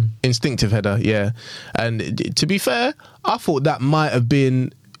good word. Instinctive header. Yeah, and to be fair, I thought that might have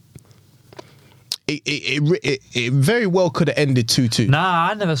been. It very well could have ended 2-2. Nah,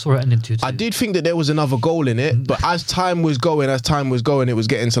 I never saw it ending 2-2. I did think that there was another goal in it, but as time was going, it was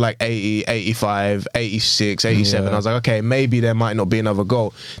getting to like 80, 85, 86, 87. I was like, okay, maybe there might not be another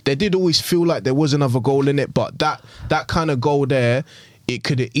goal. There did always feel like there was another goal in it, but that kind of goal there, it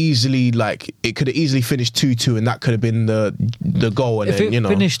could have easily finished 2-2, and that could have been the goal. And if then, it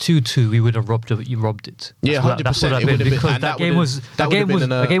finished 2-2, we would have robbed it. You robbed it. Yeah, 100%. That's what I meant, because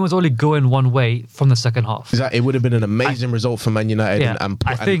that game was only going one way from the second half. Exactly, it would have been an amazing result for Man United, and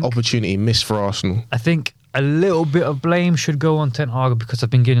an opportunity missed for Arsenal. I think a little bit of blame should go on Ten Hag, because I've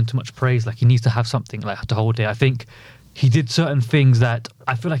been giving him too much praise. Like, he needs to have something like to hold it. I think he did certain things that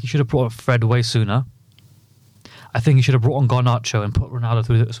I feel like he should have brought Fred away sooner. I think he should have brought on Garnacho and put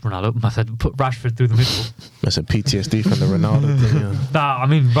Rashford through the middle. That's a PTSD from the Ronaldo thing. Yeah. Nah, I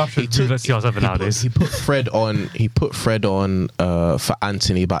mean Rashford's CR7 nowadays. He put Fred on for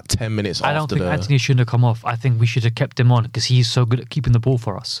Anthony about 10 minutes after. I don't think Anthony shouldn't have come off. I think we should have kept him on, because he's so good at keeping the ball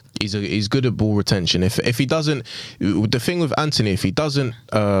for us. He's good at ball retention. If he doesn't, the thing with Anthony, if he doesn't.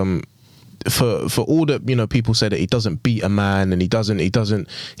 For all that, you know, people say that he doesn't beat a man, and he doesn't his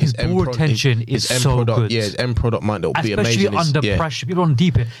ball retention is so good. Yeah, his end product might not be amazing. Especially under pressure, people on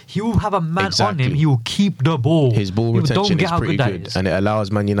deep it. He will have a man on him. He will keep the ball. His ball retention is pretty good, and it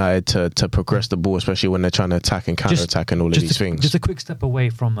allows Man United to progress the ball, especially when they're trying to attack and counter attack and all of these things. Just a quick step away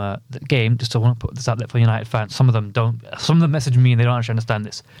from the game. Just I want to put this out there for United fans. Some of them message me and they don't actually understand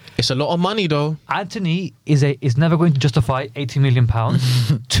this. It's a lot of money, though. Anthony is never going to justify £80 million.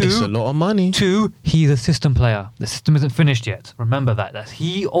 It's a lot of money. 2, he's a system player. The system isn't finished yet. Remember that.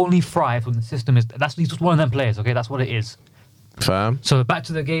 He only thrives when the system is. He's just one of them players. Okay, that's what it is. Fam. So back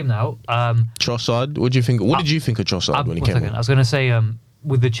to the game now. Trossard. What do you think? What did you think of Trossard when he came in? I was going to say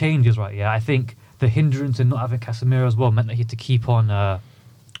with the changes, right? Yeah, I think the hindrance in not having Casemiro as well meant that he had to keep on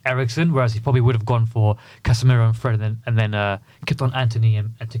Eriksen, whereas he probably would have gone for Casemiro and Fred, and then kept on Anthony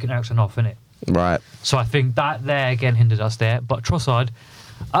and taken Eriksen off, innit? Right. So I think that there again hindered us there. But Trossard.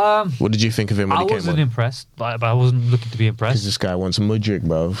 What did you think of him when he came on? I wasn't impressed, but I wasn't looking to be impressed. Because this guy wants Mudryk,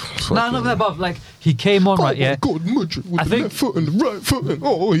 bro. No, not that, bruv. Like, he came on, right, yeah. God, Mudryk with the left foot and the right foot, and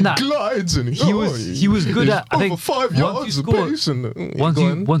he glides, and he was good at, I think, over 5 yards of pace.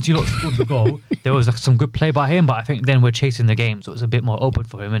 Once you lot scored the goal, there was some good play by him, but I think then we're chasing the game, so it was a bit more open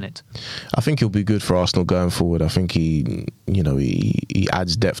for him, innit? I think he'll be good for Arsenal going forward. I think he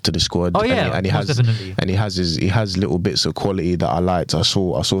adds depth to the squad. Oh yeah, and he has little bits of quality that I liked. I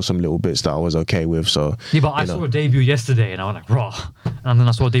saw some little bits that I was okay with. So yeah, but I saw a debut yesterday and I was like, raw. And then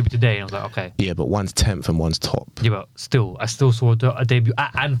I saw a debut today and I was like, okay. Yeah, but one's 10th and one's top. Yeah, but I still saw a debut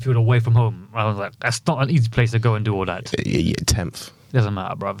at Anfield away from home. I was like, that's not an easy place to go and do all that. Yeah, 10th. Doesn't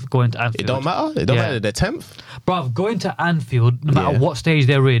matter, bruv. Going to Anfield. It don't matter. It don't matter. They're 10th. Bruv, going to Anfield, no matter what stage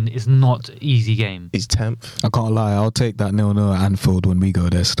they're in, is not an easy game. It's 10th. I can't lie. I'll take that 0-0 at Anfield when we go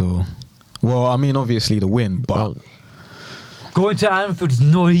there still. Well, I mean, obviously the win, but... Going to Anfield is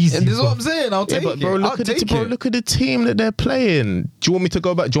not easy. And this is what I'm saying. I'll take it. Bro, look at the team that they're playing. Do you want me to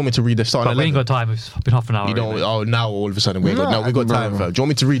go back? Do you want me to read their starting 11? We ain't got time. It's been half an hour. You don't. Oh, now all of a sudden we ain't got. No, we got time, fam. Do you want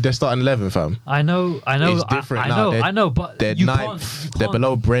me to read their starting 11, fam? I know. It's different now. I know, but they're ninth. They're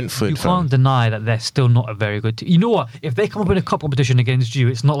below Brentford. You can't deny that they're still not a very good team. You know what? If they come up in a cup competition against you,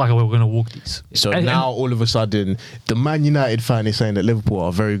 it's not like we're going to walk these. So now all of a sudden, the Man United fan is saying that Liverpool are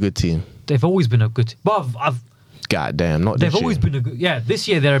a very good team. They've always been a good team. But God damn, not this year. They've always been a good. Yeah, this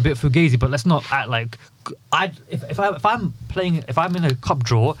year they're a bit fugazi, but let's not act like. If I'm in a cup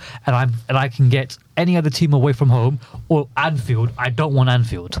draw and I can get any other team away from home or Anfield, I don't want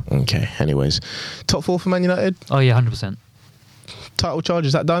Anfield. Okay. Anyways, top 4 for Man United. Oh yeah, 100%. Title charge,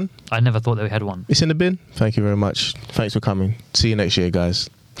 is that done? I never thought that we had one. It's in the bin. Thank you very much. Thanks for coming. See you next year, guys.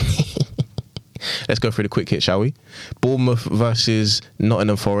 Let's go through the quick hit, shall we? Bournemouth versus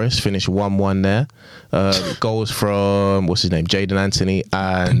Nottingham Forest finished 1-1 there. Goals from, what's his name? Jadon Anthony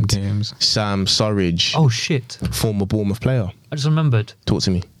and Sam Surridge. Oh, shit. Former Bournemouth player. I just remembered. Talk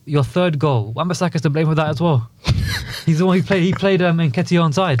to me. Your third goal. Wan-Bissaka's to blame for that as well. He's the one who played. He played Nketiah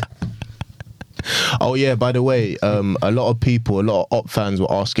on side. Oh yeah, by the way, a lot of Op fans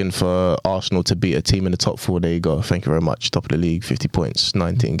were asking for Arsenal to beat a team in the top 4. There you go. Thank you very much. Top of the league, 50 points,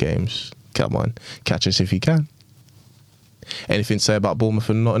 19 games. Come on, catch us if you can. Anything to say about Bournemouth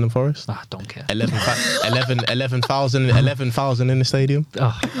and Nottingham Forest? I don't care. 11,000 in the stadium.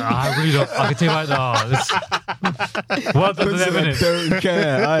 I really don't. I can tell you right now. What does that minute? Don't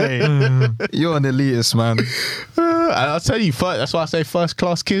care. You're an elitist, man. I'll tell you, that's why I say first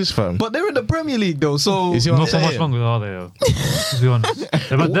class kids, fam. But they're in the Premier League though, so not so much longer, are they? Let's be honest.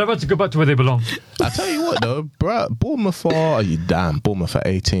 They're about to go back to where they belong. I tell you what though, bro, Bournemouth are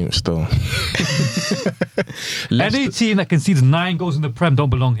 18th still. Any team that concedes 9 goals in the Prem don't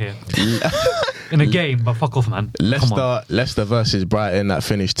belong here. In a game, but fuck off, man. Leicester versus Brighton that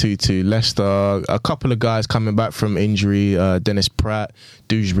finished 2-2. Leicester, a couple of guys coming back from injury. Dennis Pratt,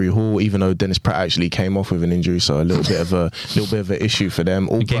 Dewsbury Hall. Even though Dennis Pratt actually came off with an injury, so a little bit of an issue for them.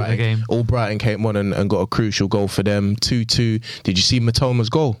 All Brighton came on and got a crucial goal for them. 2-2. Did you see Matoma's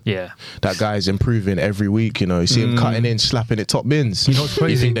goal? Yeah, that guy's improving every week. You know, you see him cutting in, slapping it top bins. You know what's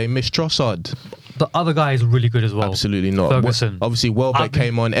crazy? You think they missed Trossard? The other guy is really good as well. Absolutely not. Ferguson. Obviously, Welbeck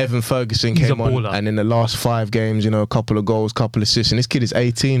came on. Evan Ferguson came on. And in the last 5 games, you know, a couple of goals, couple of assists. And this kid is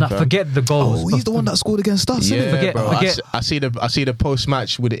 18. Forget the goals. Oh, he's the one that scored against us. Yeah, forget. I see the post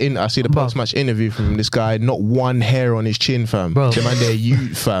match post match interview from this guy. Not one hair on his chin, fam. Bro. The man, they're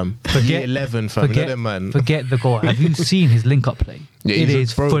youth, fam. Year 11, fam. Forget the goal. Have you seen his link-up play? Yeah, it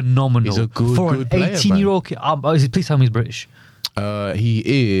is phenomenal. He's a good for good an player, 18-year-old kid. Please tell me he's British. He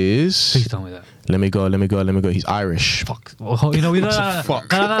is. Please tell me that. Let me go. He's Irish. Fuck. Oh, you know, no. We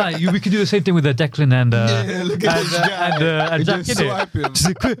could do the same thing with Declan and Jack. Just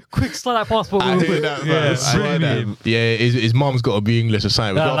a quick slide that passport. His mum's got to be English or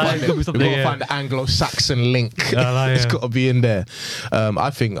something. We've got to find the Anglo-Saxon link. It's got to be in there. I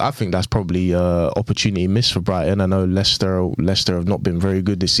think that's probably opportunity missed for Brighton. I know Leicester have not been very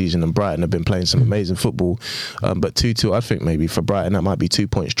good this season, and Brighton have been playing some amazing football. But 2-2, I think maybe for Brighton that might be 2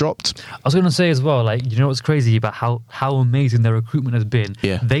 points dropped. I was going to say as well, like, you know what's crazy about how amazing their recruitment has been?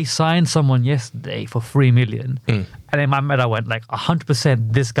 Yeah. They signed someone yesterday for 3 million. And in my head, I went like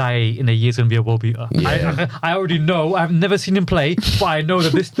 100%. This guy in a year is going to be a world beater. Yeah. I already know. I've never seen him play, but I know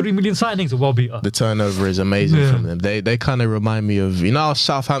that this 3 million signing is a world beater. The turnover is amazing from them. They kind of remind me of, you know, how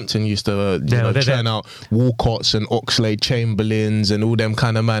Southampton used to churn out Walcotts and Oxlade-Chamberlains and all them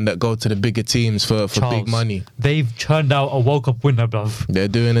kind of man that go to the bigger teams for big money. They've churned out a World Cup winner, bruv. They're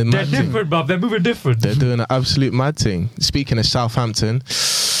doing a mad thing. They're different, bruv. They're moving different. They're doing an absolute mad thing. Speaking of Southampton,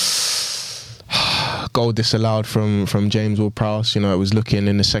 goal disallowed from James Ward-Prowse. You know, it was looking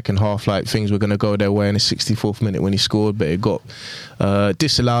in the second half like things were going to go their way in the 64th minute when he scored, but it got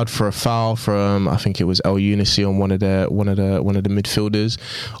disallowed for a foul from, I think it was El Younisi on one of the midfielders.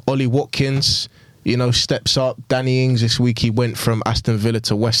 Ollie Watkins, you know, steps up. Danny Ings this week, he went from Aston Villa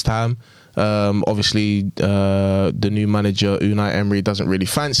to West Ham. Obviously, the new manager Unai Emery doesn't really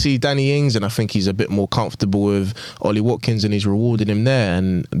fancy Danny Ings, and I think he's a bit more comfortable with Ollie Watkins, and he's rewarded him there.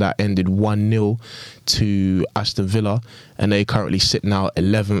 And that ended 1-0 to Aston Villa, and they currently sit now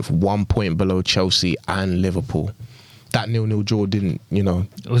 11th, 1 point below Chelsea and Liverpool. That 0-0 draw didn't, you know,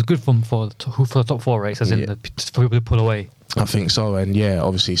 it was good for the top 4 race, as in for people to pull away. I think so, and yeah,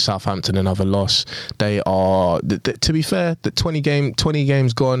 obviously Southampton, another loss. They are, to be fair, the 20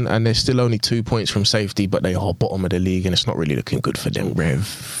 games gone, and they're still only 2 points from safety, but they are bottom of the league, and it's not really looking good for them,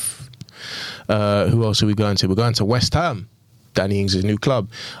 Rev. Who else are we going to? We're going to West Ham. Danny Ings' new club.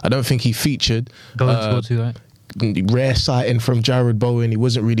 I don't think he featured. Score too, right? Rare sighting from Jared Bowen. He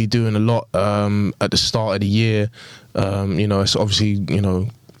wasn't really doing a lot at the start of the year. You know, it's obviously, you know,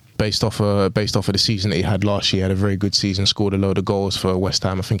 based off of the season that he had last year. Had a very good season, scored a load of goals for West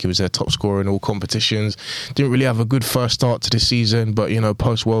Ham. I think he was their top scorer in all competitions. Didn't really have a good first start to the season, but, you know,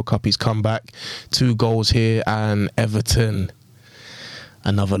 post World Cup he's come back. 2 goals here, and Everton,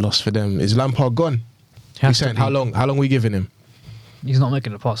 another loss for them. Is Lampard gone? He's saying how long are we giving him? He's not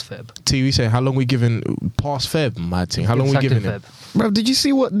making it past Feb. TV saying how long we giving past Feb? Mad thing. How long we giving him? Bro, did you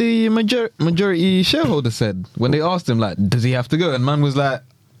see what the majority shareholder said when they asked him, like, does he have to go? And man was like,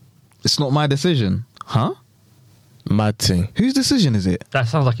 it's not my decision. Huh? Mad thing. Whose decision is it? That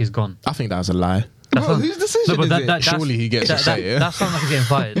sounds like he's gone. I think that was a lie. Bro, whose decision is it? Surely he gets to say it. That sounds like he's getting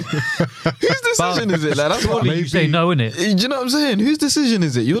fired. Whose decision is it? Like, that's what you say no, innit? Do you know what I'm saying? Whose decision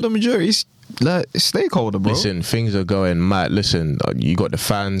is it? You're the majority stakeholder, bro. Listen, things are going mad. Listen, you got the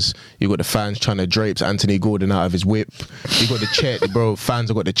fans trying to drape Anthony Gordon out of his whip. You got the chair, bro. Fans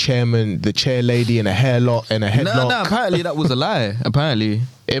have got the chairman, the chair lady, and a hairlock and a headlock. No, apparently that was a lie. Apparently,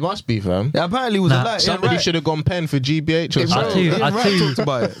 It must be, fam. Yeah, apparently it was a lie. Somebody should have gone pen for GBH or something. I'll tell you,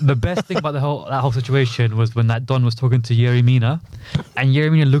 the best thing about that whole situation was when that Don was talking to Yerry Mina, and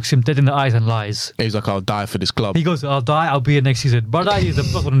Yerry Mina looks him dead in the eyes and lies. He's like, I'll die for this club. He goes, I'll die, I'll be here next season. Brother, he's the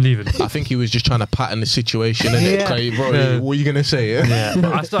first one leaving. I think he was just trying to pattern the situation. And what are you going to say? Yeah,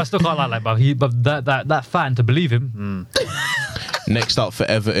 but I still can't lie, but that fan, to believe him. Next up for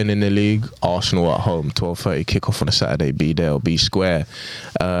Everton in the league, Arsenal at home, 12:30 kickoff on a Saturday, be there or be square.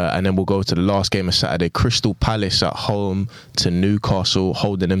 And then we'll go to the last game of Saturday, Crystal Palace at home to Newcastle,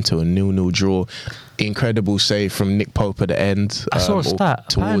 holding them to a 0-0 draw. Incredible save from Nick Pope at the end. I saw a stat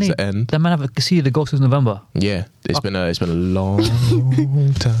towards the end. That man have conceded a goal since November. Yeah, it's been a long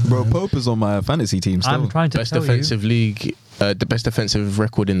time. Bro, Pope is on my fantasy team still. I'm trying to best tell defensive league, the best defensive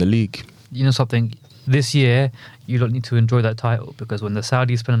record in the league. You know something? This year, you don't need to enjoy that title because when the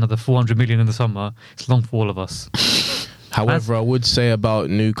Saudis spend another 400 million in the summer, it's long for all of us. However, I would say about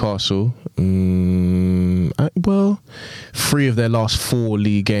Newcastle, 3 of their last 4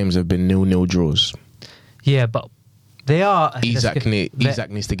 league games have been 0-0 draws. Yeah, but they are. Isaac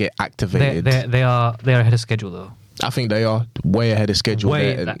needs to get activated. They are ahead of schedule though. I think they are way ahead of schedule.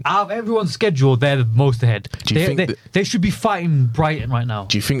 Out of everyone's schedule, they're the most ahead. They should be fighting Brighton right now.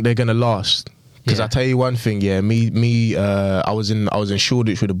 Do you think they're gonna last? Because I tell you one thing, I was in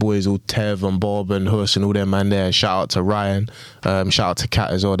Shoreditch with the boys, all Tev and Bob and Huss and all them man there. Shout out to Ryan, shout out to Kat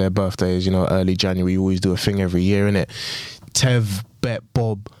as well. Their birthdays, early January. We always do a thing every year, innit? Tev bet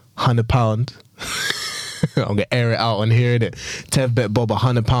Bob £100. I'm gonna air it out on here, innit? Tev bet Bob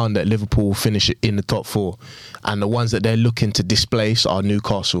 £100 that Liverpool will finish it in the top 4, and the ones that they're looking to displace are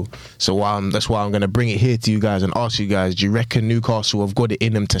Newcastle. So that's why I'm gonna bring it here to you guys and ask you guys: do you reckon Newcastle have got it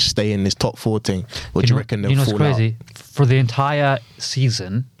in them to stay in this top 4 thing, or do you reckon they'll fall out? Crazy? For the entire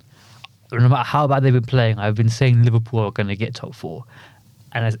season, no matter how bad they've been playing, I've been saying Liverpool are gonna get top 4,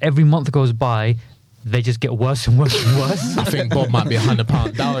 and as every month goes by, they just get worse and worse and worse. I think Bob might be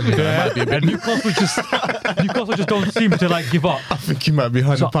 £100 down. And Newcastle just don't seem to give up. I think he might be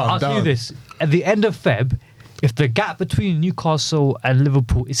 £100 down. I'll tell you this: at the end of Feb, if the gap between Newcastle and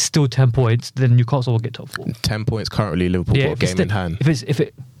Liverpool is still 10 points, then Newcastle will get top 4. 10 points currently. Liverpool got a game in hand. If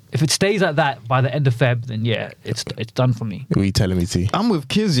it stays like that by the end of Feb, then it's done for me. What are you telling me, T? I'm with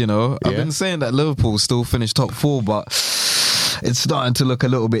Kiz, I've been saying that Liverpool still finished top 4, but it's starting to look a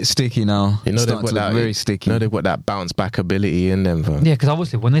little bit sticky now. They've got that very sticky. They've got that bounce back ability in them. Yeah, because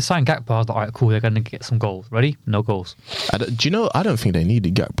obviously when they signed Gakpo, I was like, all right, cool, they're going to get some goals. Ready? No goals. Do you know? I don't think they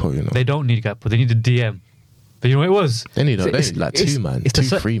needed Gakpo. They don't need Gakpo. They need a DM. But you know what it was? They need 2 man,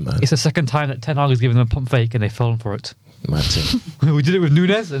 3 man. It's the second time that Ten Hag has given them a pump fake and they've fallen for it. We did it with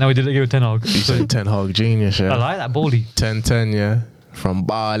Nunes and now we did it again with Ten Hag. You said Ten Hag genius, yeah. I like that, baldy. 10-10, yeah, from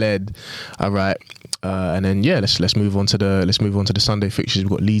Barled. All right. And then let's move on to the Sunday fixtures.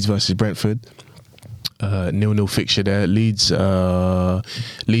 We've got Leeds versus Brentford. 0-0 fixture there. Leeds have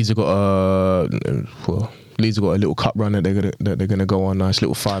got a little cup run that they're gonna go on. Nice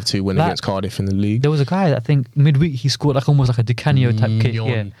little 5-2 win against Cardiff in the league. There was a guy that I think midweek he scored almost like a Di Canio type kick.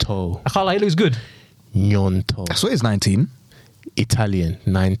 Gnonto. I can't lie, it looks good. Gnonto. I swear it's 19. Italian,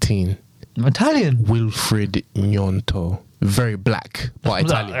 19. Italian. Wilfred Gnonto. Very black, but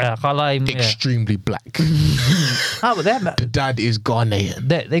Italian. I can't lie. Extremely black. But the dad is Ghanaian.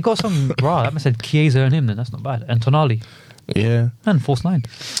 They got some. Right, I said Chiesa and him. Then that's not bad. And Tonali. Yeah. And Force 9.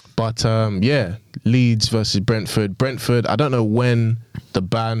 But Leeds versus Brentford. Brentford. I don't know when the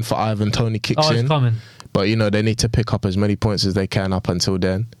ban for Ivan Toney kicks in. It's coming. But they need to pick up as many points as they can up until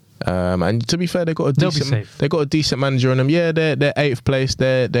then. And to be fair, they got a decent manager on them. Yeah, they're 8th place.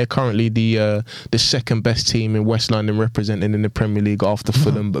 They're currently the second best team in West London represented in the Premier League after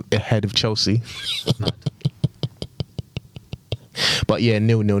Fulham, but ahead of Chelsea. But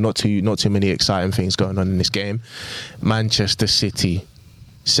 0-0. Not too many exciting things going on in this game. Manchester City,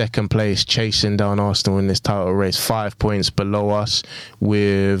 second place, chasing down Arsenal in this title race, 5 points below us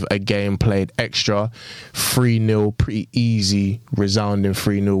with a game played extra. 3-0, pretty easy, resounding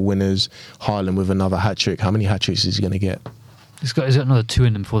 3-0 winners. Haaland with another hat-trick. How many hat-tricks is he going to get? He's got another 2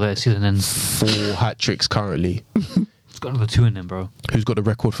 in him before the season ends. 4 hat-tricks currently. He's got another 2 in him, bro. Who's got the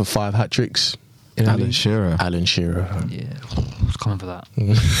record for 5 hat-tricks? Alan Shearer. Yeah, I was coming for that.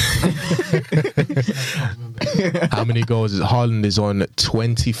 How many goals? Haaland is on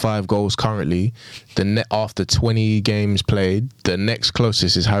 25 goals currently. After 20 games played, the next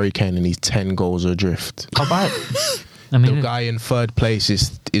closest is Harry Kane, and he's 10 goals adrift. How bad? The guy in 3rd place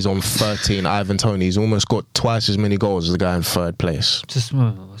is on 13. Ivan Toney. He's almost got twice as many goals as the guy in 3rd place. You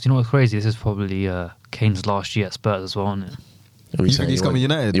know what's crazy? This is probably Kane's last year at Spurs as well, isn't it? You think he's coming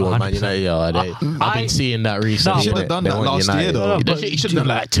United? You want Man United? Yeah, I've been seeing that recently. He should have done that last year, though. He should have done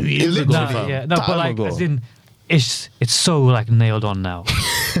that like 2 years ago. But like, as in, it's so like nailed on now.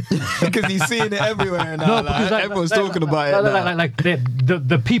 Because he's seeing it everywhere now. Because everyone's talking about it now. Like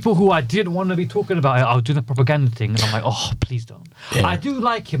the people who I didn't want to be talking about it are doing the propaganda thing, and I'm like, oh, please don't. Yeah. I do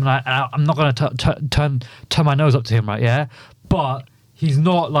like him, and I'm not going to turn my nose up to him, right? Yeah, but he's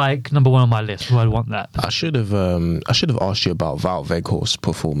not like number one on my list. Who I want that. I should have asked you about Wout Weghorst's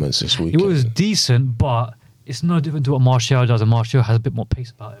performance this week. It was decent, but it's no different to what Martial does, and Martial has a bit more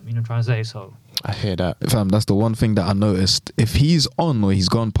pace about him. You know what I'm trying to say? So I hear that. Fam, that's the one thing that I noticed. If he's on or he's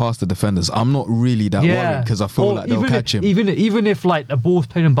gone past the defenders, I'm not really that worried because I feel like they'll catch him. Even if like the ball's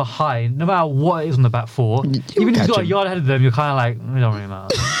playing him behind, no matter what it is on the back four, even if he's got a yard ahead of them, you're kind of like, it don't really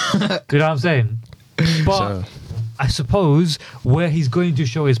matter. You know what I'm saying? But I suppose where he's going to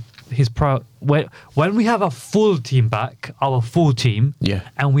show his when we have a full team back, our full team,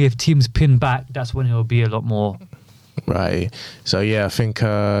 and we have teams pinned back, that's when he'll be a lot more. Right. So yeah, I think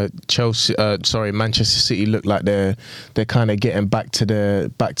Manchester City look like they're kind of getting back to their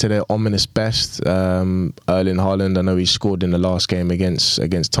ominous best. Erling Haaland, I know he scored in the last game against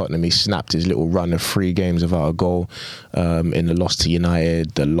Tottenham. He snapped his little run of 3 games without a goal in the loss to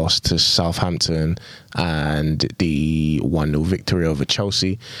United, the loss to Southampton, and the 1-0 victory over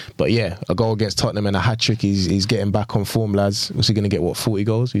Chelsea. But yeah, a goal against Tottenham and a hat-trick. He's getting back on form, lads. Was he going to get, 40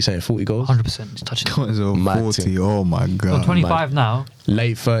 goals? Are you saying 40 goals? 100%. He's touching it. 40, oh my God. So 25 now.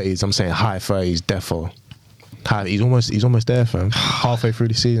 Late 30s, I'm saying high 30s, defo. He's almost there, fam. Halfway through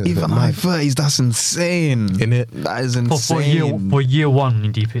the season. Even high 30s, that's insane. Isn't it? That is insane. For year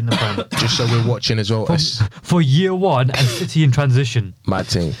one, deep in the Prem. Just so we're watching as well. For year one and City in transition. Mad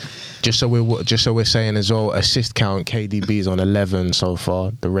thing. Just so we're saying as well, assist count, KDB's on 11 so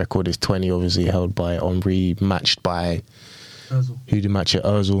far. The record is 20, obviously held by Henry, matched by Ozil. Who did match it?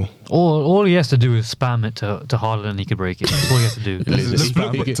 Ozil. All he has to do is spam it to Haaland and he could break it. That's all he has to do.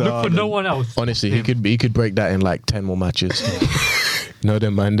 Look for no one else. Honestly, he could break that in like 10 more matches. No,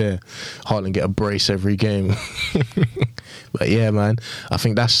 them man there. Haaland get a brace every game. But yeah, man, I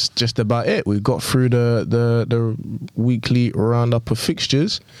think that's just about it. We've got through the weekly roundup of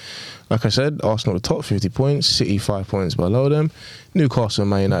fixtures. Like I said, Arsenal the top, 50 points. City 5 points below them. Newcastle and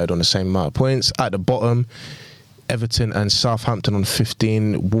Man United on the same amount of points. At the bottom, Everton and Southampton on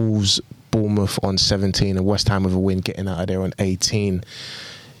 15. Wolves, Bournemouth on 17. And West Ham with a win, getting out of there on 18.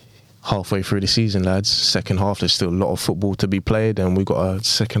 Halfway through the season, lads. Second half, there's still a lot of football to be played, and we've got a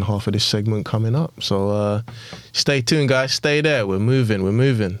second half of this segment coming up. So stay tuned, guys. Stay there. We're moving.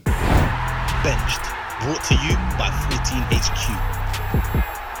 Benched. Brought to you by 14HQ.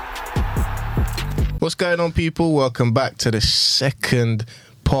 What's going on, people? Welcome back to the second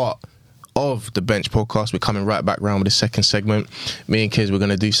part of the Bench podcast. We're coming right back round with the second segment. Me and Kiz, we're going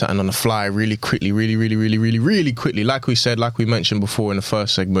to do something on the fly really quickly, really quickly. Like we said, like we mentioned before in the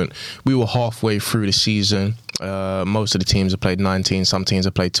first segment, we were halfway through the season. Most of the teams have played 19, some teams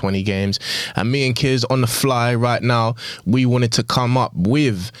have played 20 games. And me and Kiz, on the fly right now, we wanted to come up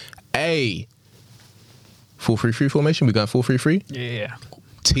with a 4-3-3 formation. We're going 4-3-3? Yeah.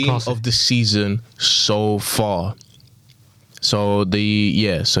 Team of the season so far. So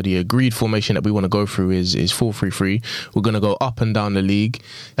the agreed formation that we want to go through is 4-3-3. We're going to go up and down the league.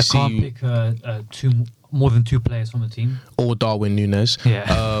 I can't pick more than 2 players from the team. Or Darwin Núñez.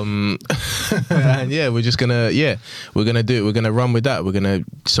 Yeah. And yeah, we're gonna do it. We're gonna run with that.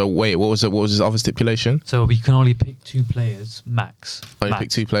 So wait, what was his other stipulation? So we can only pick 2 players max. Pick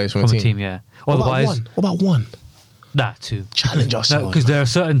 2 players from a team. Yeah. Otherwise, what about one? Nah, 2. Challenge ourselves. Because there are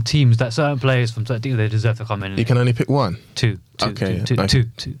certain teams that certain players from certain teams they deserve to come in. You can only pick 1. 2. Okay. 2.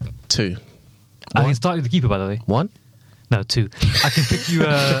 I can start with the keeper, by the way. 1? No, 2. I can pick you.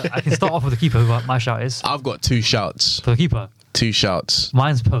 I can start off with the keeper. Who my shout is? I've got 2 shouts. For the keeper. 2 shouts.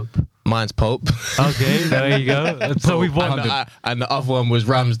 Mine's Pope. Okay, there you go. So we've won. And the other one was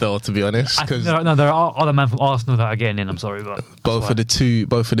Ramsdale, to be honest. No, there are other men from Arsenal that are getting in. I'm sorry, but both of the two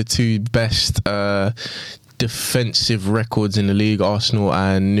best defensive records in the league, Arsenal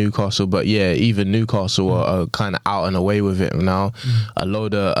and Newcastle. But yeah, even Newcastle are kind of out and away with it now. A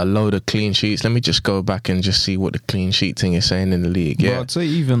load of clean sheets. Let me just go back and just see what the clean sheet thing is saying in the league. Yeah, but I'd say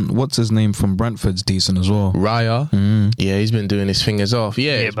even what's his name from Brentford's decent as well. Raya. Yeah, he's been doing his fingers off.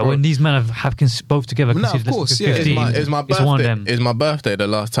 Yeah, but when these men have both together conceded of course, 15, it's my birthday. It's one of them. It's my birthday the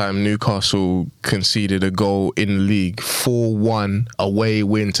last time Newcastle conceded a goal in the league. 4-1 away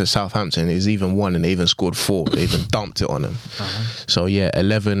win to Southampton. It's even won and they even scored 4. They even dumped it on them. So yeah,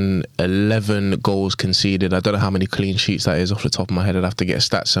 11 goals conceded. I don't know how many clean sheets that is off the top of my head. I'd have to get a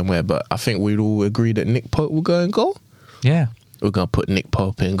stat somewhere, but I think we'd all agree that Nick Pope will go and goal. Yeah. We're going to put Nick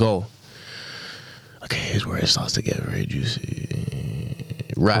Pope in goal. Okay, here's where it starts to get very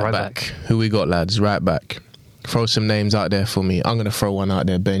juicy. Right back. Who we got, lads? Right back. Throw some names out there for me. I'm going to throw one out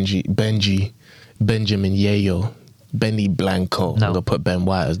there. Benjamin Yayo. Benny Blanco. No. I'm going to put Ben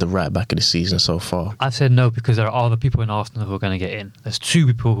White as the right back of the season so far. I've said no because there are other people in Arsenal who are going to get in. There's 2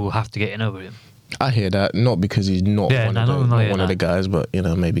 people who have to get in over him. I hear that, not because he's not one of the guys, but you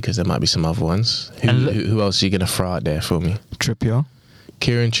know, maybe because there might be some other ones. Who else are you gonna throw out there for me? Trippier.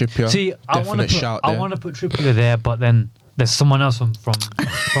 Kieran Trippier. See, I want to put Trippier there, but then there's someone else from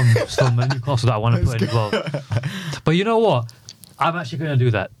Newcastle that I want to put in as well. But you know what? I'm actually going to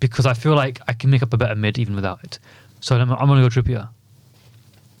do that because I feel like I can make up a better mid even without it. So I'm going to go Trippier.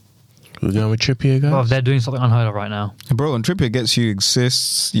 We're going with Trippier, guys? Well, they're doing something unheard of right now. Bro, and Trippier gets you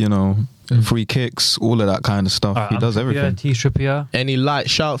assists, you know, free kicks, all of that kind of stuff. Right, he does everything. Trippier. Any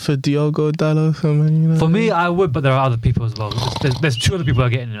light shout for Diogo Dalot? You know? For me, I would, but there are other people as well. There's 2 other people who are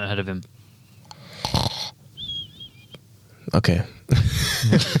getting in ahead of him. Okay.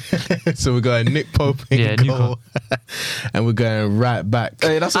 So we're going Nick Pope in goal. And we're going right back.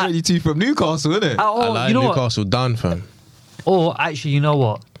 Hey, that's already 2 from Newcastle, isn't it? I like Newcastle done, fam. Or actually, you know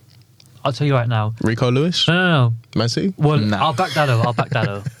what? I'll tell you right now. Rico Lewis? No. Man City? Well, nah. I'll back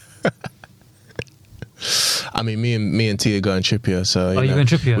Dalot. I mean, me and T are going Trippier, so you're going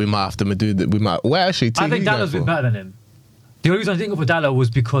Trippier? we might have to do that. We might. Well, actually, T, I think Dalot's been better than him. The only reason I didn't go for Dalot was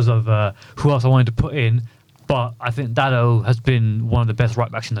because of who else I wanted to put in. But I think Dalot has been one of the best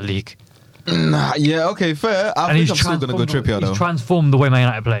right backs in the league. Nah, yeah, okay, fair. I think I'm still going to go Trippier, though. He's transformed the way Man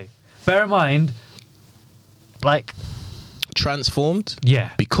United play. Bear in mind, like... Transformed? Yeah.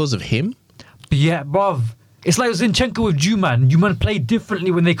 Because of him? Yeah, bruv. It's like Zinchenko with Juman. Juman play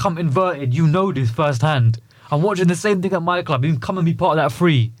differently when they come inverted. You know this firsthand. I'm watching the same thing at my club. You can come and be part of that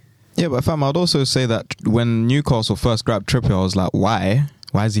free. Yeah, but fam, I'd also say that when Newcastle first grabbed Trippier, I was like, why?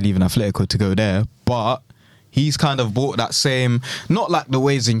 Why is he leaving Atletico to go there? But he's kind of bought that same, not like the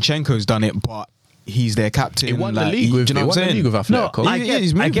way Zinchenko's done it, but he's their captain. He won the league with Atletico. No,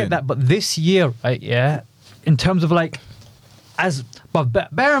 I get that, but this year, right, yeah, in terms of like, but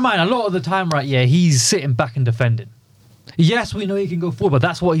bear in mind, a lot of the time, right, yeah, he's sitting back and defending. Yes, we know he can go forward, but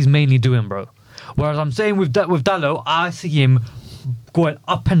that's what he's mainly doing, bro. Whereas I'm saying with Dalot, I see him going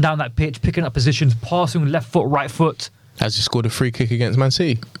up and down that pitch, picking up positions, passing left foot, right foot. Has he scored a free kick against Man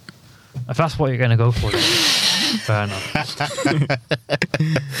City? If that's what you're going to go for, then fair enough.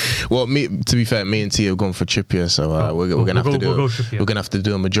 Well, to be fair, me and T have gone for Trippier, so we're going to have to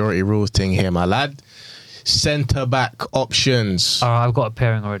do a majority rules thing here, my lad. Centre back options. I've got a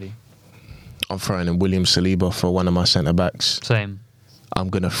pairing already. I'm throwing in William Saliba for one of my centre backs. Same. I'm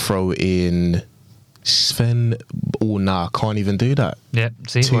going to throw in Sven. Oh, nah, I can't even do that. Yep,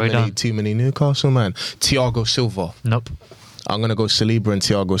 see, too many Newcastle, man. Thiago Silva. Nope. I'm going to go Saliba and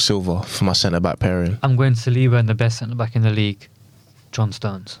Thiago Silva for my centre back pairing. I'm going Saliba and the best centre back in the league, John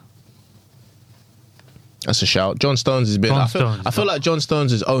Stones. That's a shout. John Stones has been. I feel like John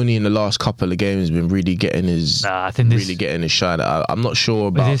Stones has only in the last couple of games been really getting his. Getting his shine. I'm not sure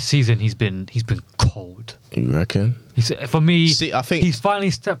about this season. He's been cold. You reckon? For me, I think he's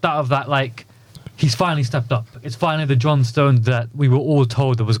finally stepped out of that. Like, he's finally stepped up. It's finally the John Stones that we were all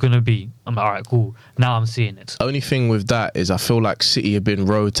told there was going to be. I'm like, all right, cool. Now I'm seeing it. Only thing with that is I feel like City have been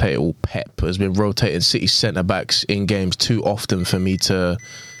rotating. Or Pep has been rotating City centre backs in games too often for me to,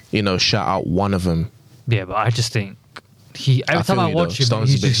 shout out one of them. Yeah, but I just think every time I watch him,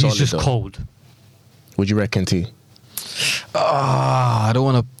 he's just cold. Would you reckon, T? I don't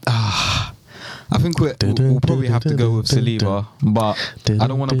want to. I think we'll probably have to go with Saliba, but I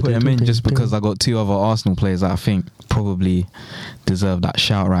don't want to put him in just because I got 2 other Arsenal players that I think probably deserve that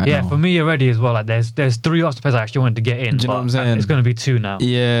shout right now. Yeah, for me already as well. Like there's 3 Arsenal players I actually wanted to get in. Do you know what I'm saying? It's going to be 2 now.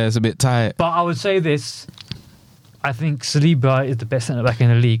 Yeah, it's a bit tight. But I would say this. I think Saliba is the best centre back in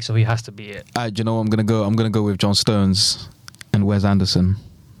the league, so he has to be it. Do you know what I'm gonna go? I'm gonna go with John Stones and Wes Anderson.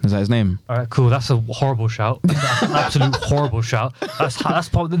 Is that his name? All right, cool. That's a horrible shout. That's an absolute horrible shout.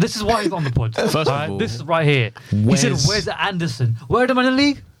 This is why he's on the pod. First of all, this is right here. He said, "Where's Anderson? Where are the man in the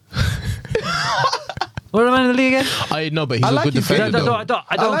league? Where are the man in the league again?" I know, but he's a good defender. I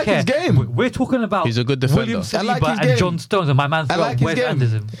don't care. His game. We're talking about he's a good defender. William Saliba and John Stones, and my man where's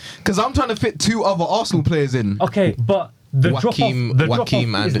Anderson? Because I'm trying to fit 2 other Arsenal players in. Okay, but the Joaquim drop-off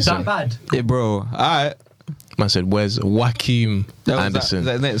Anderson. is that bad? Yeah, bro. All right. I said, where's Joaquim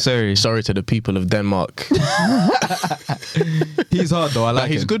Anderson? Sorry to the people of Denmark. He's hard though. I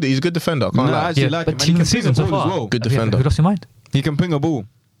like he's him. Good. He's a good defender. I can't lie. I actually like him. But he can season so far. Well. Good defender. Have you lost your mind? He can ping a ball.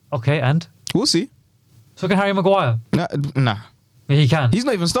 Okay, and we'll see. so can Harry Maguire. Nah. Yeah, he can. He's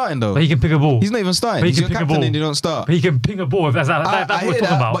not even starting though. But he can pick a ball. He's not even starting. But he He's can your pick a captain ball. and you don't start. But he can ping a ball. If that's I what we're hear talking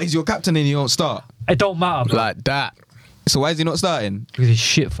that, about. but he's your captain and you don't start. It don't matter, bro. Like that. So why is he not starting? Because he's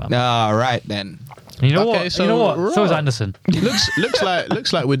shit, fam. All right then. And you know Okay, what? so You know what? So is right. Anderson.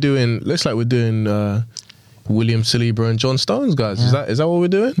 looks like we're doing William Saliba and John Stones, guys. Yeah. Is that what we're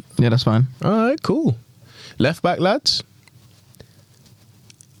doing? Yeah, that's fine. All right, cool. Left back, lads.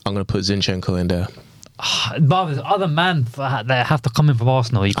 I'm gonna put Zinchenko in there. But there's other man that have to come in from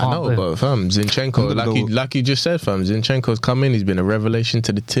Arsenal. You I can't. know, but fam, I'm Zinchenko, gonna go- like you just said, fam, Zinchenko's come in. He's been a revelation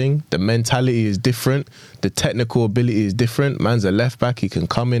to the team. The mentality is different. The technical ability is different. Man's a left back. He can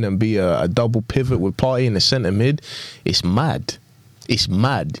come in and be a double pivot with Partey in the centre mid. It's mad. It's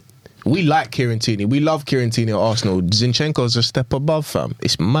mad. We like Kieran Tierney. We love Kieran Tierney at Arsenal. Zinchenko's a step above, fam.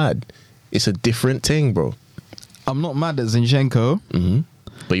 It's mad. It's a different thing, bro. I'm not mad at Zinchenko.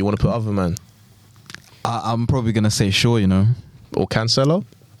 But you want to put other man I'm probably gonna say sure. You know, or Cancelo?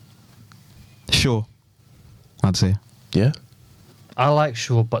 sure. I'd say. Yeah. I like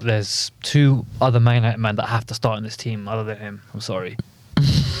Shaw, but there's two other Man United men that have to start in this team other than him. I'm sorry.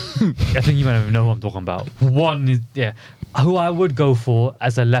 I think you might even know who I'm talking about. One is, who I would go for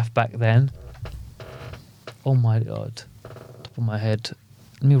as a left back then. Oh my God. Top of my head.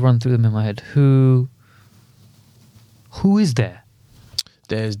 Let me run through them in my head. Who is there?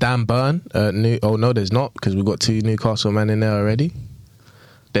 There's Dan Burn. Oh no, there's not, because we've got two Newcastle men in there already.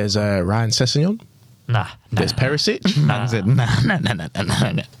 There's Ryan Sessegnon. Nah. There's Perisic. Man said, nah.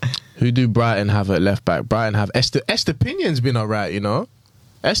 Who do Brighton have at left back? Brighton have Estepinion's been alright, you know.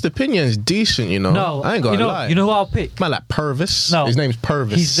 Estepinion's decent, you know. No, I ain't gonna lie. You know who I'll pick? Man like Purvis. No. His name's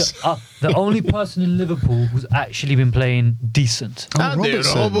Purvis. He's the only person in Liverpool who's actually been playing decent. Andy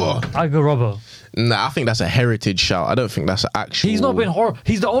Robbo. I go Robbo. Nah, I think that's a heritage shout. I don't think that's an actual. He's not been horrible.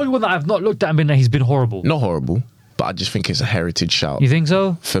 He's the only one that I've not looked at and been that he's been horrible. Not horrible, but I just think it's a heritage shout. You think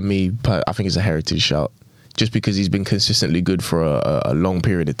so? For me, I think it's a heritage shout. Just because he's been consistently good for a long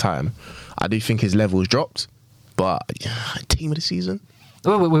period of time. I do think his level's dropped, but team of the season?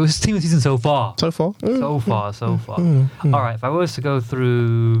 Wait, what's team of the season so far? So far? So far. All right, if I was to go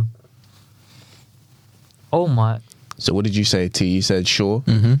through... Oh my... So what did you say, T? You said Shaw.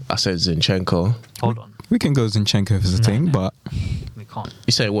 I said Zinchenko. Hold on. We can go Zinchenko if it's a thing, but We can't.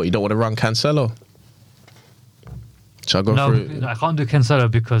 You say what? You don't want to run Cancelo? Shall I go through? No, I can't do Cancelo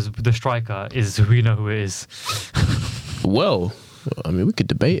because the striker is who you know who it is. Well, I mean, we could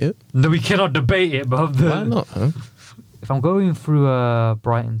debate it. No, we cannot debate it, but Why not? Huh? if I'm going through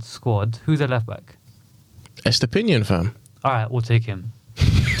Brighton's squad, who's their left back? Estepinion, fam. All right, we'll take him.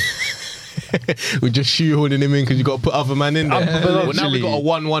 We're just shoehorning him in because you got to put other man in there. Well, now we got a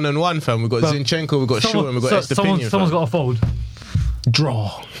 1-1-1, fam. We've got But Zinchenko, we've got Shaw, and we've got Estepinion. Someone's got to fold.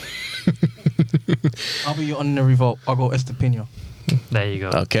 Draw. I'll be your honorary vote. I'll go Estepinio. There you go.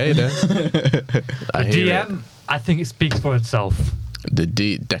 Okay, then. I hear DM, it. I think it speaks for itself. The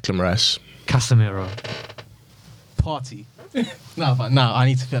Declan Rice. Casemiro. Party. No, I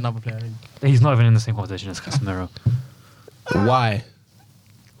need to fit another player in. He's not even in the same conversation as Casemiro. Why?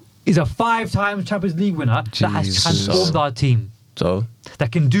 He's a 5-time Champions League winner that has Jesus. transformed our team. So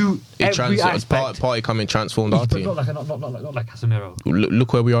That can do every aspect. Party coming transformed our But team. not like Casemiro.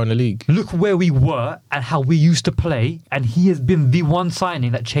 Look where we are in the league. Look where we were and how we used to play, and he has been the one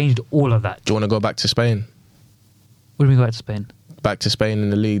signing that changed all of that. Do you want to go back to Spain? What do we go back to Spain? Back to Spain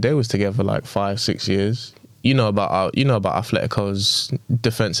in the league. They was together like 5-6 years. You know about Atletico's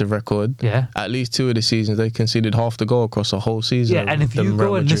defensive record. Yeah. At least 2 of the seasons they conceded half the goal across a whole season. Yeah, and if you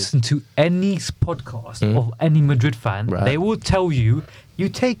go and listen to any podcast of any Madrid fan, Right. they will tell you, you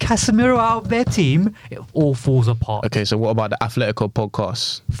take Casemiro out of their team, it all falls apart. Okay, so what about the Atletico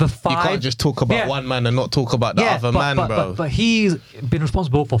podcast? For 5... You can't just talk about one man and not talk about the other man, bro. But he's been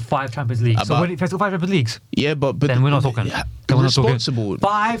responsible for 5 Champions Leagues. So About- when he has got 5 Champions Leagues, Yeah, but then we're not talking. Yeah, Then we're not talking. responsible.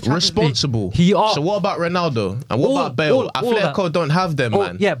 5 Champions Responsible. League. He are. So what about Ronaldo? And what about Bale? all that. Atletico don't have them,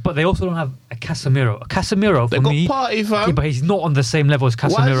 man. Yeah, but they also don't have a Casemiro. A Casemiro, for They got me... Partey, fam. Yeah, but he's not on the same level as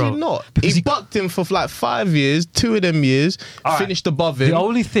Casemiro. Why is he not? Because He bucked him for like 5 years. 2 of them years All right. finished above him. The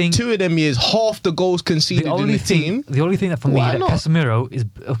only thing... 2 of them years, half the goals conceded in the team. The only thing that for me Why that not? Casemiro is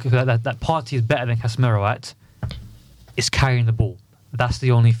that Partey is better than Casemiro at is carrying the ball. That's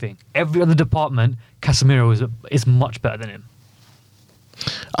the only thing. Every other department, Casemiro is much better than him.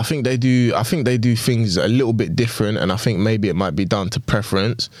 I think they do things a little bit different, and I think maybe it might be down to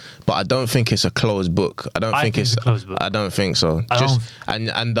preference. But I don't think it's a closed book. I don't think it's a closed book. I don't think so. I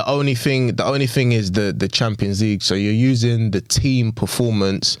And the only thing is the Champions League. So you're using the team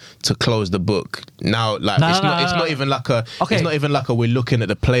performance to close the book. Now, like it's not even like a we're looking at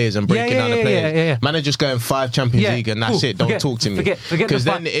the players and breaking down the players. Yeah. Man are just going 5 Champions League and that's it. Don't talk to me. Because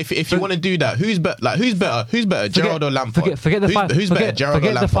then if you want to do that, who's better, Gerrard or Lampard? Forget the 5. Who's better, Gerrard or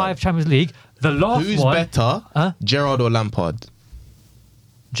Forget Lampard? the 5 Champions League. The last Who's one. better, Gerrard or Lampard?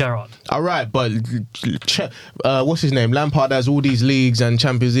 Gerrard. All right, but what's his name? Lampard has all these leagues and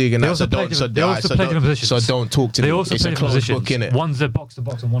Champions League, and They that's also play different positions. So don't talk to me. They also It's play a different closed book, positions. innit? One's a box to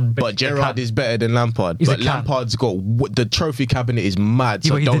box and one. But Gerrard is better than Lampard. He's a But can. Lampard's got the trophy cabinet is mad.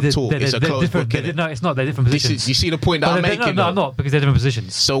 So don't talk. It's a closed book, innit? No, it's not. They're different positions. You see the point that I'm making? No, I'm not, because they're different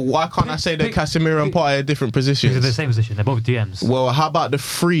positions. So why can't I say that Casemiro and Partey are different positions? Because they're the same position. They're both DMs. Well, how about the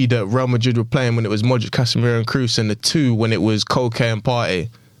 3 that Real Madrid were playing when it was Modric, Casemiro and Kroos, and the 2 when it was Koke and Partey?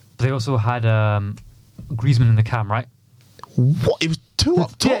 They also had Griezmann in the cam, right? What? It was 2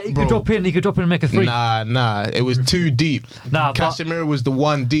 up top, Yeah, he bro. could drop in. He could drop in and make a 3. Nah. It was 2 deep. Nah, but- Casemiro was the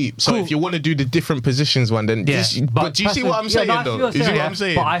 1 deep. So Cool. if you want to do the different positions one, then Yeah, but do you see what I'm saying, no, I see though? what You you're see what saying, I'm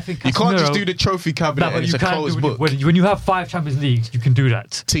saying? but I think you can't just Casemiro- do the trophy cabinet but and it's you a can't closed do book. when you have 5 Champions Leagues, you can do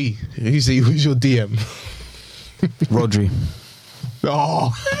that. T, who's your DM? Rodri.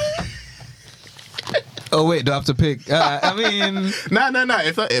 Oh. Oh wait, do I have to pick? I mean, No.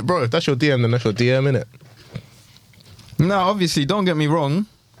 If that's your DM, then that's your DM, innit? no. Obviously, don't get me wrong.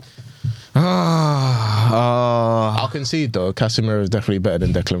 I'll concede, though. Casemiro is definitely better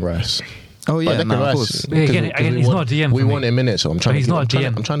than Declan Rice. Oh yeah, But Declan no, of Rice, course. Yeah, again, he's not a DM. We for me. want him in it, so I'm trying But he's not a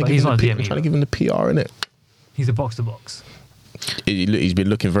DM. I'm trying to But give he's him not a DM I'm trying to either. give him the PR in it. He's a box to box. He's been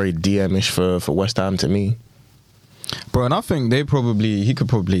looking very DM-ish for West Ham to me. Bro, and I think he could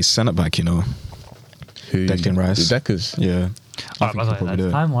probably send it back. You know, Who Declan Rice. The Deckers. yeah. Alright, by the way, do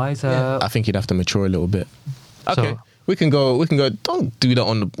it. time wise, I think he'd have to mature a little bit. Okay. So- We can go. Don't do that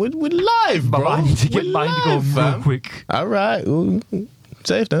on the. We're live, bro. but I need to We're go live, real fam. quick. All right. Ooh,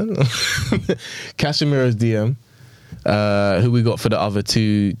 safe then. Casemiro's DM. Who we got for the other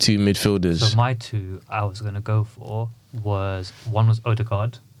two midfielders? So my 2 I was gonna go for one was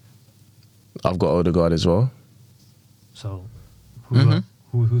Odegaard. I've got Odegaard as well. So who's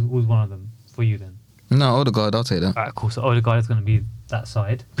one of them for you then? No, Odegaard, I'll take that. Alright, cool. So Odegaard is gonna be that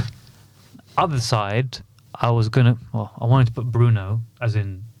side. Other side, I wanted to put Bruno as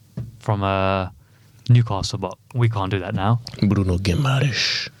in from Newcastle, but we can't do that now. Bruno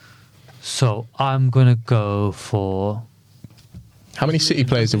Guimaraes. So I'm gonna go for. How many City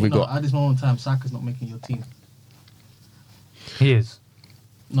players have we got? At this moment in time, Saka's not making your team. He is.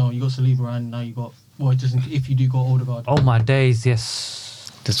 No, you got Saliba and now you got. Well, just if you do go Odegaard. Oh my days,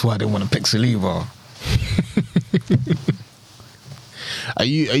 yes. That's why I didn't want to pick Saliba. Are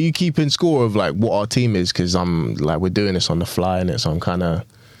you keeping score of like what our team is? Because I'm like we're doing this on the fly, and so I'm kind of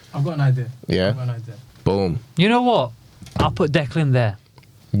I've got an idea. Yeah? I've got an idea. boom. You know what? I'll put Declan there.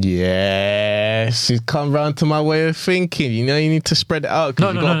 Yes, it's come round to my way of thinking. You know, you need to spread it out.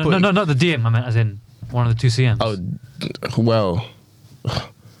 No, not the DM. I meant as in one of the 2 CMs. Oh, well.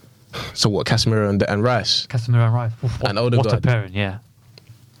 So what? Casemiro and Rice. Casemiro and Rice. And What a Odegaard. pairing, yeah.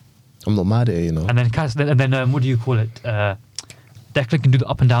 I'm not mad at it, you know. And then what do you call it? Declan can do the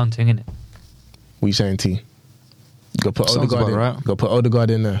up and down thing, innit? What you saying, T? You got to put Sounds Odegaard about in. right. Got to put Odegaard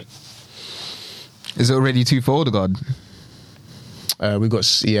in there. Is it already 2 for Odegaard? We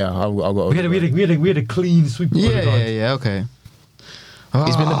got I've got We Odegaard. had a clean sweep. of Odegaard. Yeah, okay.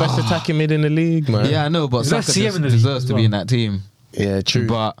 He's been the best attacking mid in the league, man. Yeah, I know, but He's the best Saka CM in the league deserves as to well. be in that team. Yeah, true.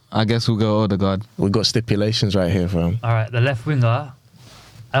 But I guess we'll go Odegaard. We got stipulations right here, fam. All right, the left winger.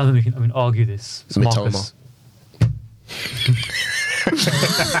 I don't think we can argue this. It's Mitoma. Marcus.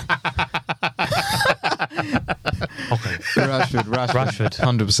 Okay. Rashford.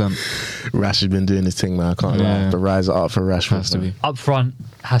 100%. Rash has been doing his thing, man. I can't lie. Yeah. The rise up for Rashford. Has to man. be. Up front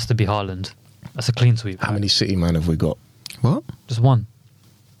has to be Haaland. That's a clean sweep. How many City man have we got? What? Just one.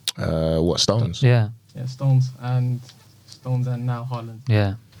 What, Stones? Yeah. Yeah, Stones and now Haaland.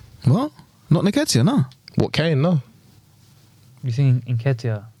 Yeah. What? Not Nketiah, no. What, Kane? No. You think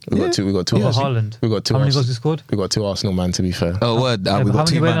Nketiah We got two. We got two. over Arsenal- Haaland? We got two. How many Arsenal- goals he scored? We got two Arsenal man. To be fair. Oh, word. Yeah, we but got how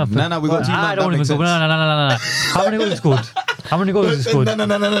two many- man. No, we got two man. I don't That even makes go. sense. No. How many goals he scored? How many goals he scored? No.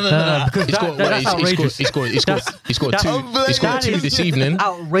 Because He scored. that's outrageous. He scored two. He scored That two is this evening.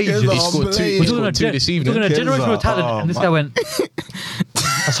 Outrageous. He scored two. He We're scored two this We're evening. talking about generational talent, and this guy went.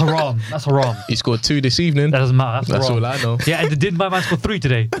 That's haram. That's haram. He scored 2 this evening. That doesn't matter. That's haram. all I know. Yeah, and didn't my man score 3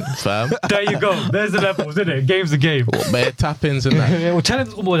 today? Fam. There you go. There's the levels, isn't it? Game's the game. What, bare tap-ins and that? Yeah, well, Challenge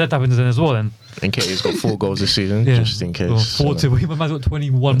scored more than happens in as well then. In case he's got 4 goals this season, Yeah. just in case. Well, 40. My man's got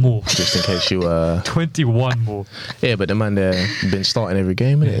 21 more. Just in case you 21 more. Yeah, but the man there been starting every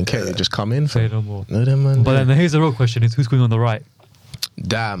game, innit? In case they just come in. Say Fam. no more. No, them man. But then here's the real question: is who's going on the right?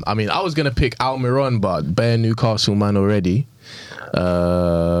 Damn. I mean, I was gonna pick Almiron, but bare Newcastle man already.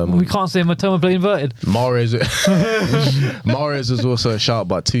 We can't say Matoma play inverted. Mahrez was also a shout,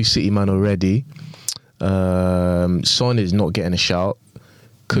 but 2 City man already. Son is not getting a shout.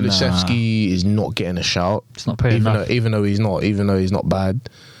 Kulusevski is not getting a shout. It's not paying enough. Even though he's not bad.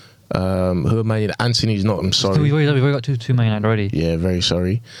 Who am I? Anthony's not. I'm sorry. We've already got two Man United already. Yeah, very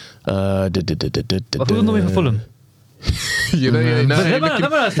sorry. But who's on the way for Fulham? You know, But them man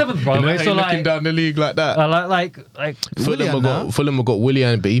are 7th, bro. you know, So looking like, down the league like that. like Fulham have got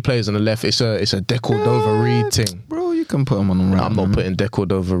Willian, but he plays on the left. It's a Decordova-Reid thing. Bro, you can put him on the right. I'm not putting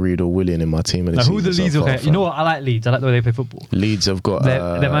Decordova-Reid or Willian in my team. Now, who the Leeds? Okay, you know what? I like Leeds. I like the way they play football. Leeds have got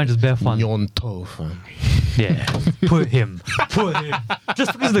Their manager's bare fun. Nyonto, fam. Yeah, put him.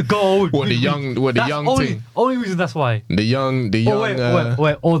 Just because of the goal. What the young team? Only reason that's why. The young.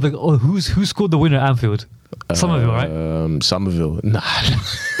 Wait. Or who scored the winner at Anfield? Somerville, right? Somerville. Nah.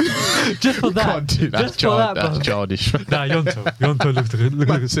 Just for that. Can't do that. Just for that, bro. That's childish. Nah, Yonto looks good.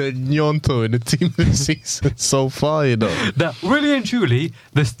 Man said Nyonto in the team this season so far, you know. That really and truly,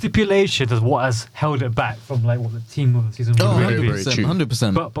 the stipulation is what has held it back from like what the team of the season would very, really very be. true.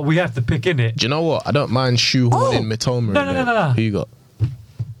 100%. But we have to pick in it. Do you know what? I don't mind shoehorning Mitoma. No. Who you got?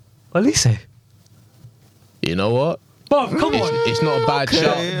 Elise. You know what? Bob, come on. It's not a bad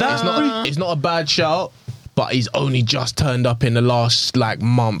shout. It's not a bad shout, but he's only just turned up in the last like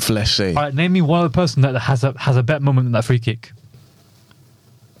month, let's say. All right, name me one other person that has a better moment than that free kick.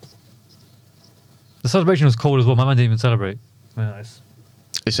 The celebration was cold as well. My man didn't even celebrate. Very nice.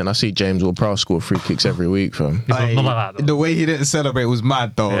 Listen, I see James Ward-Prowse score free kicks every week, fam. It's not like that, though. The way he didn't celebrate was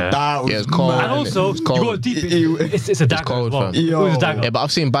mad, though. Yeah. That was Yeah, it's cold. mad. And also, It's you cold. got deep. It's a dagger cold, as well. fam. It was a dagger. Yeah, but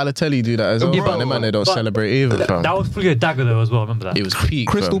I've seen Balotelli do that as well. Yeah, but the man, they don't but celebrate either, fam. That was fully a dagger though as well. Remember that? It was peak,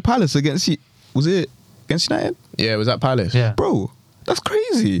 Crystal fam. Palace against was it against United? Yeah, it was at Palace. Yeah. Bro, that's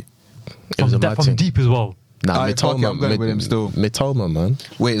crazy. It was a mad from thing. deep as well. Nah, Alright, fuck it, I'm going with him still. Mitoma, man.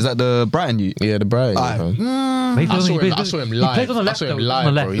 Wait, is that the Brighton you? Yeah, the Brighton, Alright. fam. He I saw plays- him he live. plays on the I left, saw him though, live,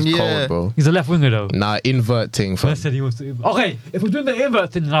 on the bro. left. He's Yeah. cold, bro. He's a left winger though. Nah, invert thing, fam. I said he wants to. Okay, if we're doing the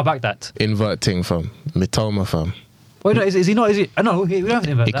invert thing, then I'll back that. Invert thing, fam. Mitoma, fam. Wait, no, is he not? Is he? I know we don't have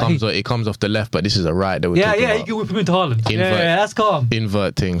to invert. He comes off the left, but this is a right that we're Yeah, talking he about. can whip him into Haaland. Invert. Yeah, that's calm.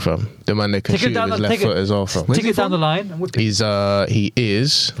 Invert thing, fam. The man that can Take it shoot down with his the- left take it- foot as well, fam. Take it down the line and whip it. He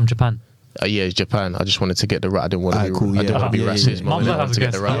is. From Japan. Yeah, it's Japan. I just wanted to get the right. I didn't want to be. Cool, I didn't yeah. want to be Yeah, racist. yeah. man. I Mum's didn't like, want as to a get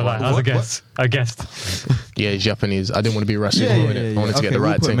guest. the right one. I guessed. Yeah, he's Japanese. I didn't want to be racist. Yeah, I wanted to get the we'll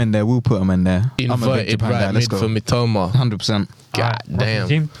right put him thing. in there. We'll put him in there. I'm a big Inverted Japan guy. right Let's mid go. for Mitoma. 100%. God Alright, what's the damn.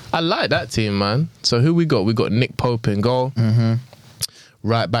 team? I like that team, man. So who we got? We got Nick Pope in goal. Mm-hmm.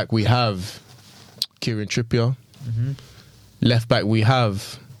 Right back we have Kieran Trippier. Mm-hmm. Left back we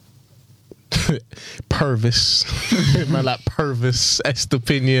have Purvis. Man like Purvis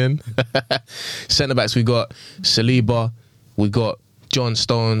Estepinian. Centre backs we got Saliba. We got John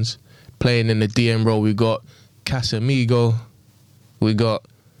Stones. Playing in the DM role we got Casamigo. We got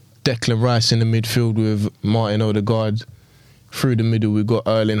Declan Rice in the midfield with Martin Odegaard. Through the middle we got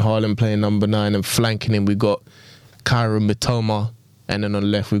Erling Haaland playing number 9, and flanking him we got Kyron Mitoma. And then on the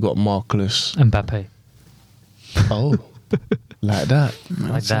left we got Marcus. Mbappe. Oh, like that.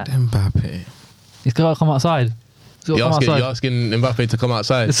 Like that. Mbappe. He's got to come outside. You're asking Mbappe to come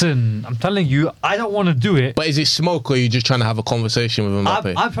outside. Listen, I'm telling you, I don't want to do it. But is it smoke or are you just trying to have a conversation with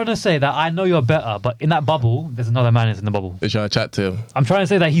Mbappe? I'm trying to say that I know you're better, but in that bubble, there's another man in the bubble. You're trying to chat to him. I'm trying to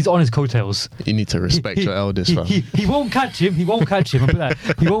say that he's on his coattails. You need to respect your elders, fam. He won't catch him. He won't catch him.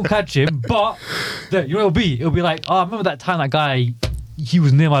 He won't catch him. But you know, it'll be like, oh, I remember that time that guy, he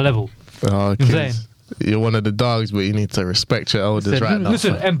was near my level. Oh, You know what I'm saying? you're one of the dogs, but you need to respect your elders right now.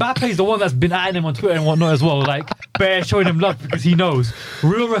 Listen, fam. Mbappe's the one that's been at him on Twitter and whatnot as well. Like, bare showing him love because he knows.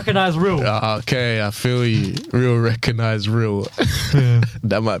 Real recognize real. Okay, I feel you. Real recognize real.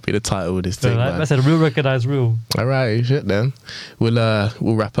 That might be the title of this thing, man. I said real recognize real. All right, shit then. We'll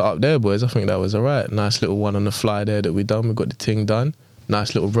wrap it up there, boys. I think that was all right. Nice little one on the fly there that we done. We got the thing done.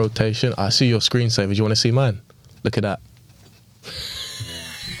 Nice little rotation. I see your screensavers. You want to see mine? Look at that.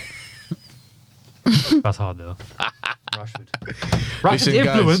 That's hard though. Rashford's Listen,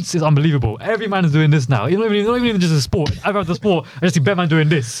 influence is unbelievable. Every man is doing this now. Not even just a sport. I've had the sport. I just see Ben Man doing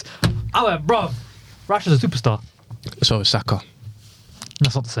this. I went, bruv, Rashford's a superstar. So Saka.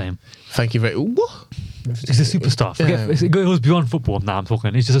 That's not the same. Thank you very. What? He's a superstar. Yeah. It goes beyond football. Now I'm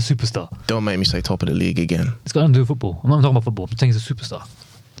talking. He's just a superstar. Don't make me say top of the league again. It's got nothing to do with football. I'm not talking about football. I'm saying he's a superstar.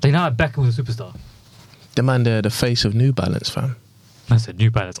 They now have Beckham was a superstar. The man, they're the face of New Balance, fam. I said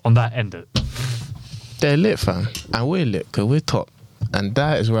New Balance on that end. They're lit, fam. And we're lit because we're top. And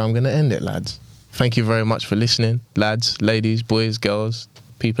that is where I'm going to end it, lads. Thank you very much for listening, lads, ladies, boys, girls,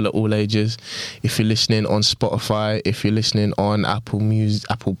 people at all ages. If you're listening on Spotify, if you're listening on Apple Music,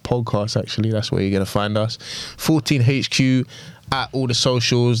 Apple Podcasts, actually, that's where you're going to find us. 14HQ at all the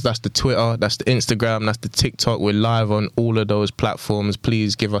socials. That's the Twitter, that's the Instagram, that's the TikTok. We're live on all of those platforms.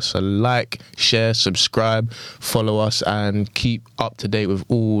 Please give us a like, share, subscribe, follow us, and keep up to date with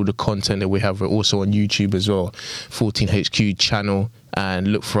all the content that we have. We're also on YouTube as well, 14HQ channel, and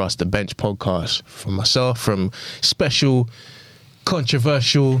look for us, the Bench Podcast. From myself, from special,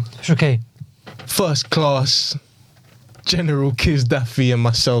 controversial, Okay. first class, General Kiz Daffy, and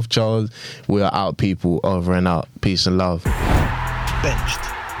myself, Charles. We are out, people. Over and out. Peace and love. Benched.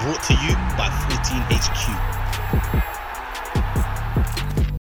 Brought to you by 14HQ.